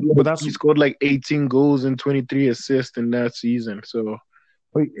scored like 18 goals and 23 assists in that season. So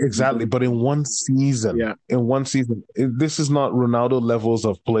exactly, but in one season, this is not Ronaldo levels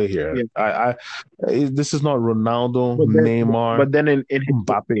of play here. Yeah. This is not Ronaldo, Neymar, but then in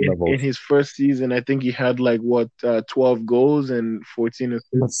Mbappe levels. In his first season, I think he had like 12 goals and 14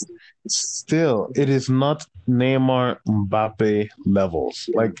 assists. But still, it is not Neymar, Mbappe levels.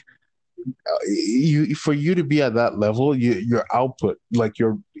 Yeah. Like for you to be at that level, your output, like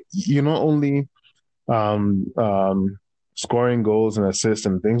you're not only scoring goals and assists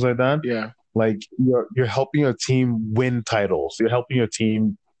and things like that. Yeah. Like you're helping your team win titles. You're helping your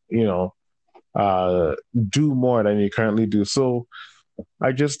team, do more than you currently do. So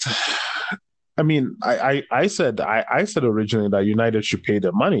I said originally that United should pay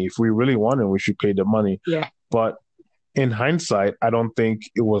the money. If we really wanted, we should pay the money. Yeah. But in hindsight, I don't think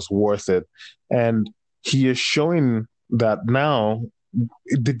it was worth it. And he is showing that now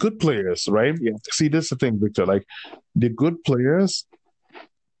the good players, right? Yeah. See, this is the thing, Victor. Like the good players,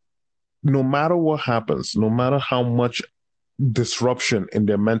 no matter what happens, no matter how much disruption in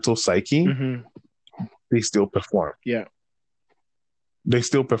their mental psyche, they still perform. Yeah. They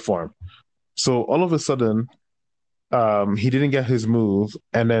still perform. So all of a sudden, he didn't get his move,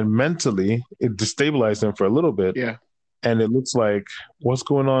 and then mentally it destabilized him for a little bit. Yeah. And it looks like what's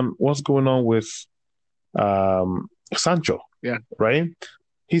going on with Sancho. Yeah. Right?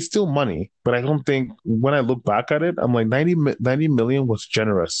 He's still money, but I don't think when I look back at it, I'm like 90 million was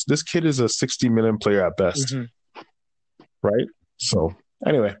generous. This kid is a 60 million player at best. Right? So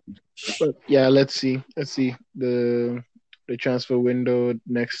anyway. But yeah, let's see. The transfer window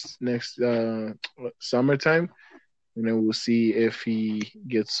next summertime. And then we'll see if he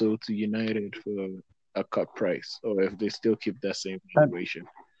gets sold to United for a cut price or if they still keep that same valuation.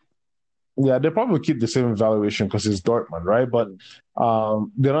 Yeah, they probably keep the same valuation because it's Dortmund, right? But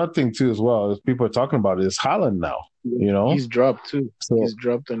the other thing too, as well, is people are talking about is Haaland now. He's dropped too. So, he's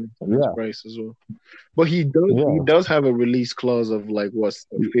dropped on his price as well. But he does have a release clause of like what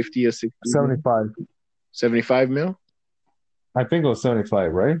 50 or 60? 75. 75 mil? I think it was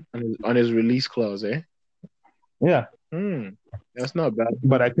 75, right? On his release clause, eh? Yeah. That's not bad.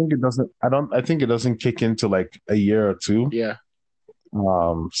 But I think it doesn't. I think it doesn't kick into like a year or 2. Yeah.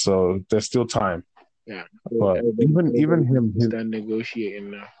 So there's still time. Yeah. But even him, start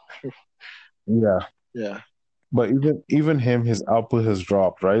negotiating now. yeah. Yeah. But even him, his output has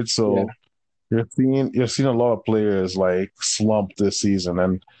dropped, right? Yeah. So you're seeing a lot of players like slump this season,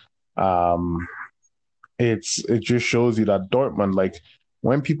 and um, it just shows you that Dortmund, like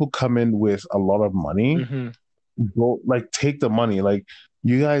when people come in with a lot of money, Mm-hmm. go like take the money. Like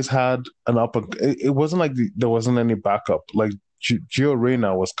you guys had an up. It wasn't like there wasn't any backup. Like Gio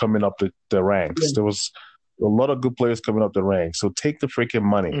Reyna was coming up the ranks. Yeah. There was a lot of good players coming up the ranks. So take the freaking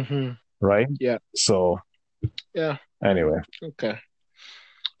money, Mm-hmm. right? Yeah. So Yeah. anyway, Okay.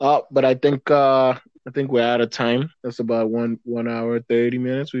 But I think we're out of time. That's about 1 hour 30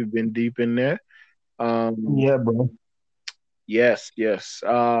 minutes. We've been deep in there. yeah, bro. Yes, yes.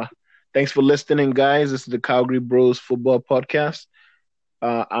 Thanks for listening, guys. This is the Calgary Bros Football Podcast.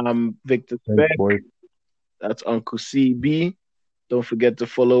 I'm Victor Thanks, Speck. boy. That's Uncle CB. Don't forget to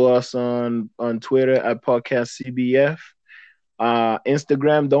follow us on Twitter at Podcast CBF.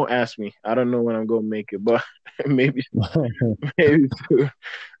 Instagram, don't ask me. I don't know when I'm gonna make it, but maybe maybe soon.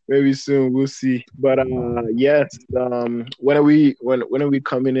 Maybe soon. We'll see. But yes. When are we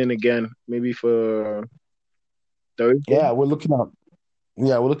coming in again? Maybe for Thursday. Yeah, we're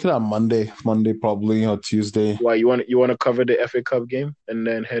looking at Monday probably or Tuesday. Why you want to cover the FA Cup game and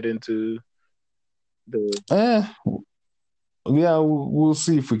then head into the Eh, yeah, we'll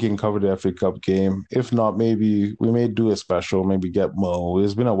see if we can cover the FA Cup game. If not, maybe we may do a special. Maybe get Mo.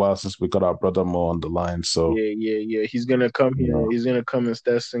 It's been a while since we got our brother Mo on the line, so yeah. He's gonna come you here. know. He's gonna come and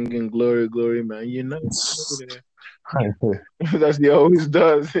start singing "Glory, Glory, Man." That's he always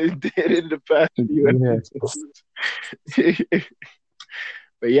does. He did in the past few episodes.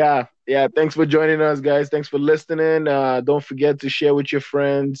 But yeah. Thanks for joining us, guys. Thanks for listening. Don't forget to share with your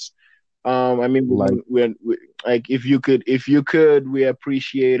friends. I mean, we're like if you could, we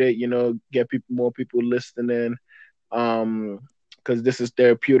appreciate it. Get more people listening. Because this is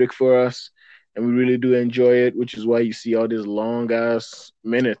therapeutic for us, and we really do enjoy it, which is why you see all these long ass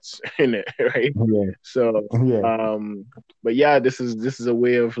minutes in it, right? Yeah. So, Yeah. but yeah, this is a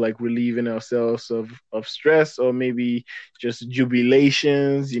way of like relieving ourselves of stress, or maybe just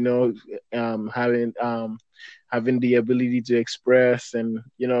jubilations, having the ability to express, and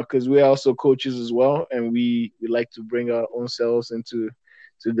because we're also coaches as well, and we like to bring our own selves into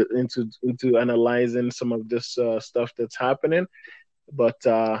analyzing some of this stuff that's happening. But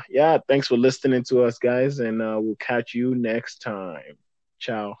yeah, thanks for listening to us, guys, and we'll catch you next time.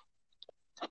 Ciao.